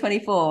in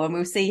 2024 and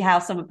we'll see how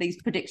some of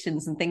these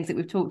predictions and things that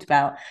we've talked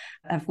about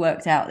have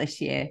worked out this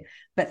year.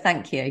 But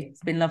thank you.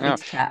 It's been lovely to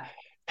chat.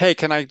 Hey,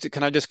 can I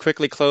just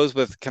quickly close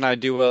with, can I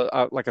do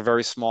a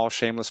very small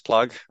shameless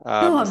plug?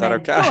 Is that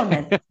okay? Go on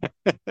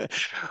then.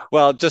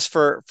 Well, just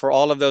for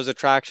all of those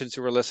attractions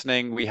who are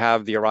listening, we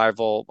have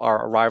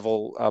our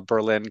Arrival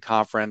Berlin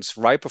conference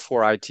right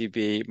before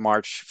ITB,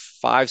 March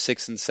 5,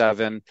 6, and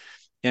 7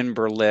 in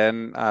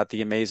Berlin at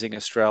the amazing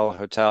Estrel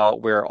Hotel,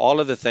 where all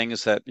of the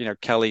things that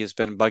Kelly has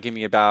been bugging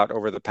me about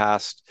over the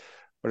past,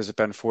 what has it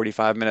been,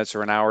 45 minutes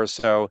or an hour or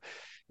so.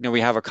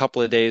 We have a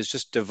couple of days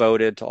just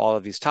devoted to all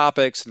of these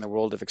topics in the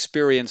world of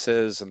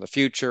experiences and the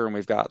future. And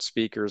we've got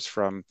speakers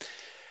from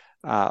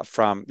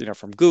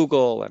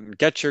Google and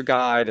Get Your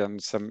Guide and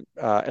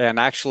and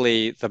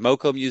actually the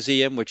MoCo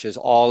Museum, which is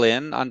all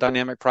in on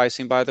dynamic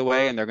pricing, by the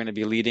way. And they're going to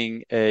be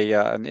leading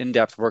an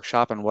in-depth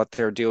workshop on what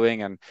they're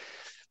doing. And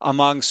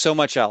among so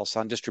much else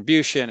on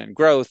distribution and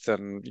growth.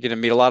 And you're going to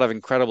meet a lot of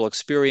incredible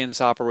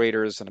experience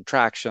operators and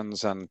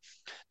attractions and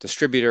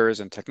distributors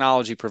and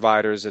technology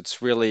providers.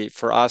 It's really,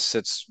 for us,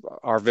 it's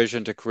our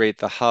vision to create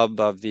the hub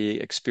of the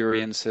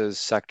experiences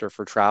sector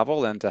for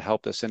travel and to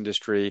help this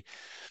industry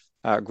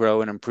grow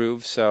and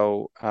improve.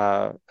 So,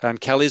 and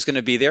Kelly's going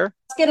to be there.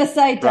 I was going to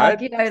say, Doug,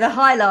 right? You know, the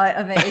highlight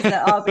of it is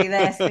that I'll be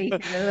there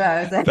speaking as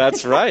well. So.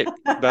 That's right,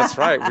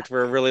 which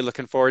we're really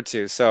looking forward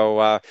to.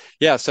 So,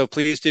 so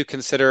please do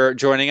consider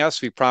joining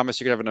us. We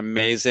promise you're going to have an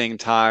amazing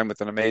time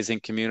with an amazing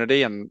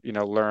community and,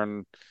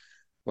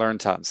 learn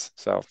tons.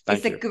 So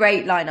it's a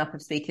great lineup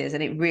of speakers,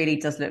 and it really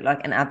does look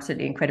like an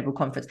absolutely incredible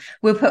conference.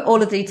 We'll put all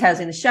the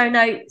details in the show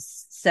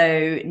notes,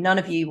 so none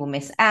of you will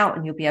miss out,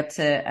 and you'll be able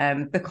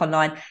to book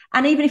online.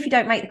 And even if you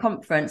don't make the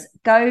conference,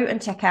 go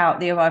and check out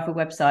the Arrival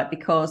website,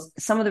 because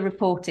some of the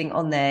reporting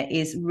on there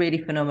is really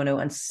phenomenal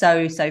and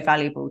so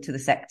valuable to the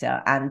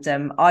sector. And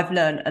I've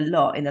learned a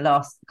lot in the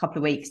last couple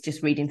of weeks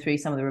just reading through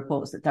some of the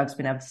reports that Doug's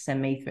been able to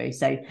send me through.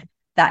 So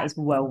that is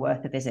well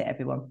worth a visit,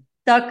 everyone.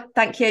 Doug,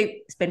 thank you.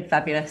 It's been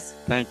fabulous.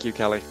 Thank you,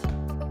 Kelly.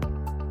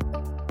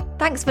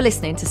 Thanks for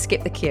listening to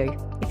Skip the Queue.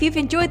 If you've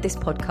enjoyed this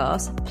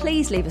podcast,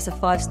 please leave us a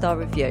 5-star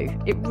review.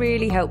 It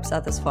really helps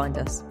others find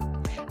us.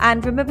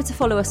 And remember to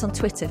follow us on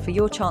Twitter for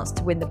your chance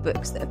to win the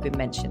books that have been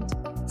mentioned.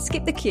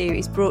 Skip the Queue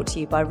is brought to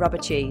you by Rubber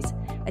Cheese,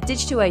 a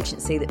digital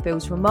agency that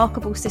builds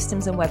remarkable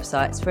systems and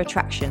websites for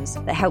attractions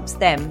that helps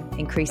them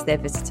increase their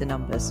visitor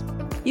numbers.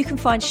 You can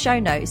find show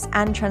notes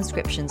and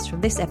transcriptions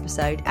from this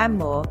episode and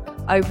more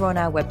over on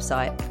our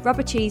website,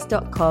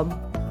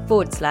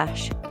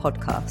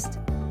 rubbercheese.com/podcast.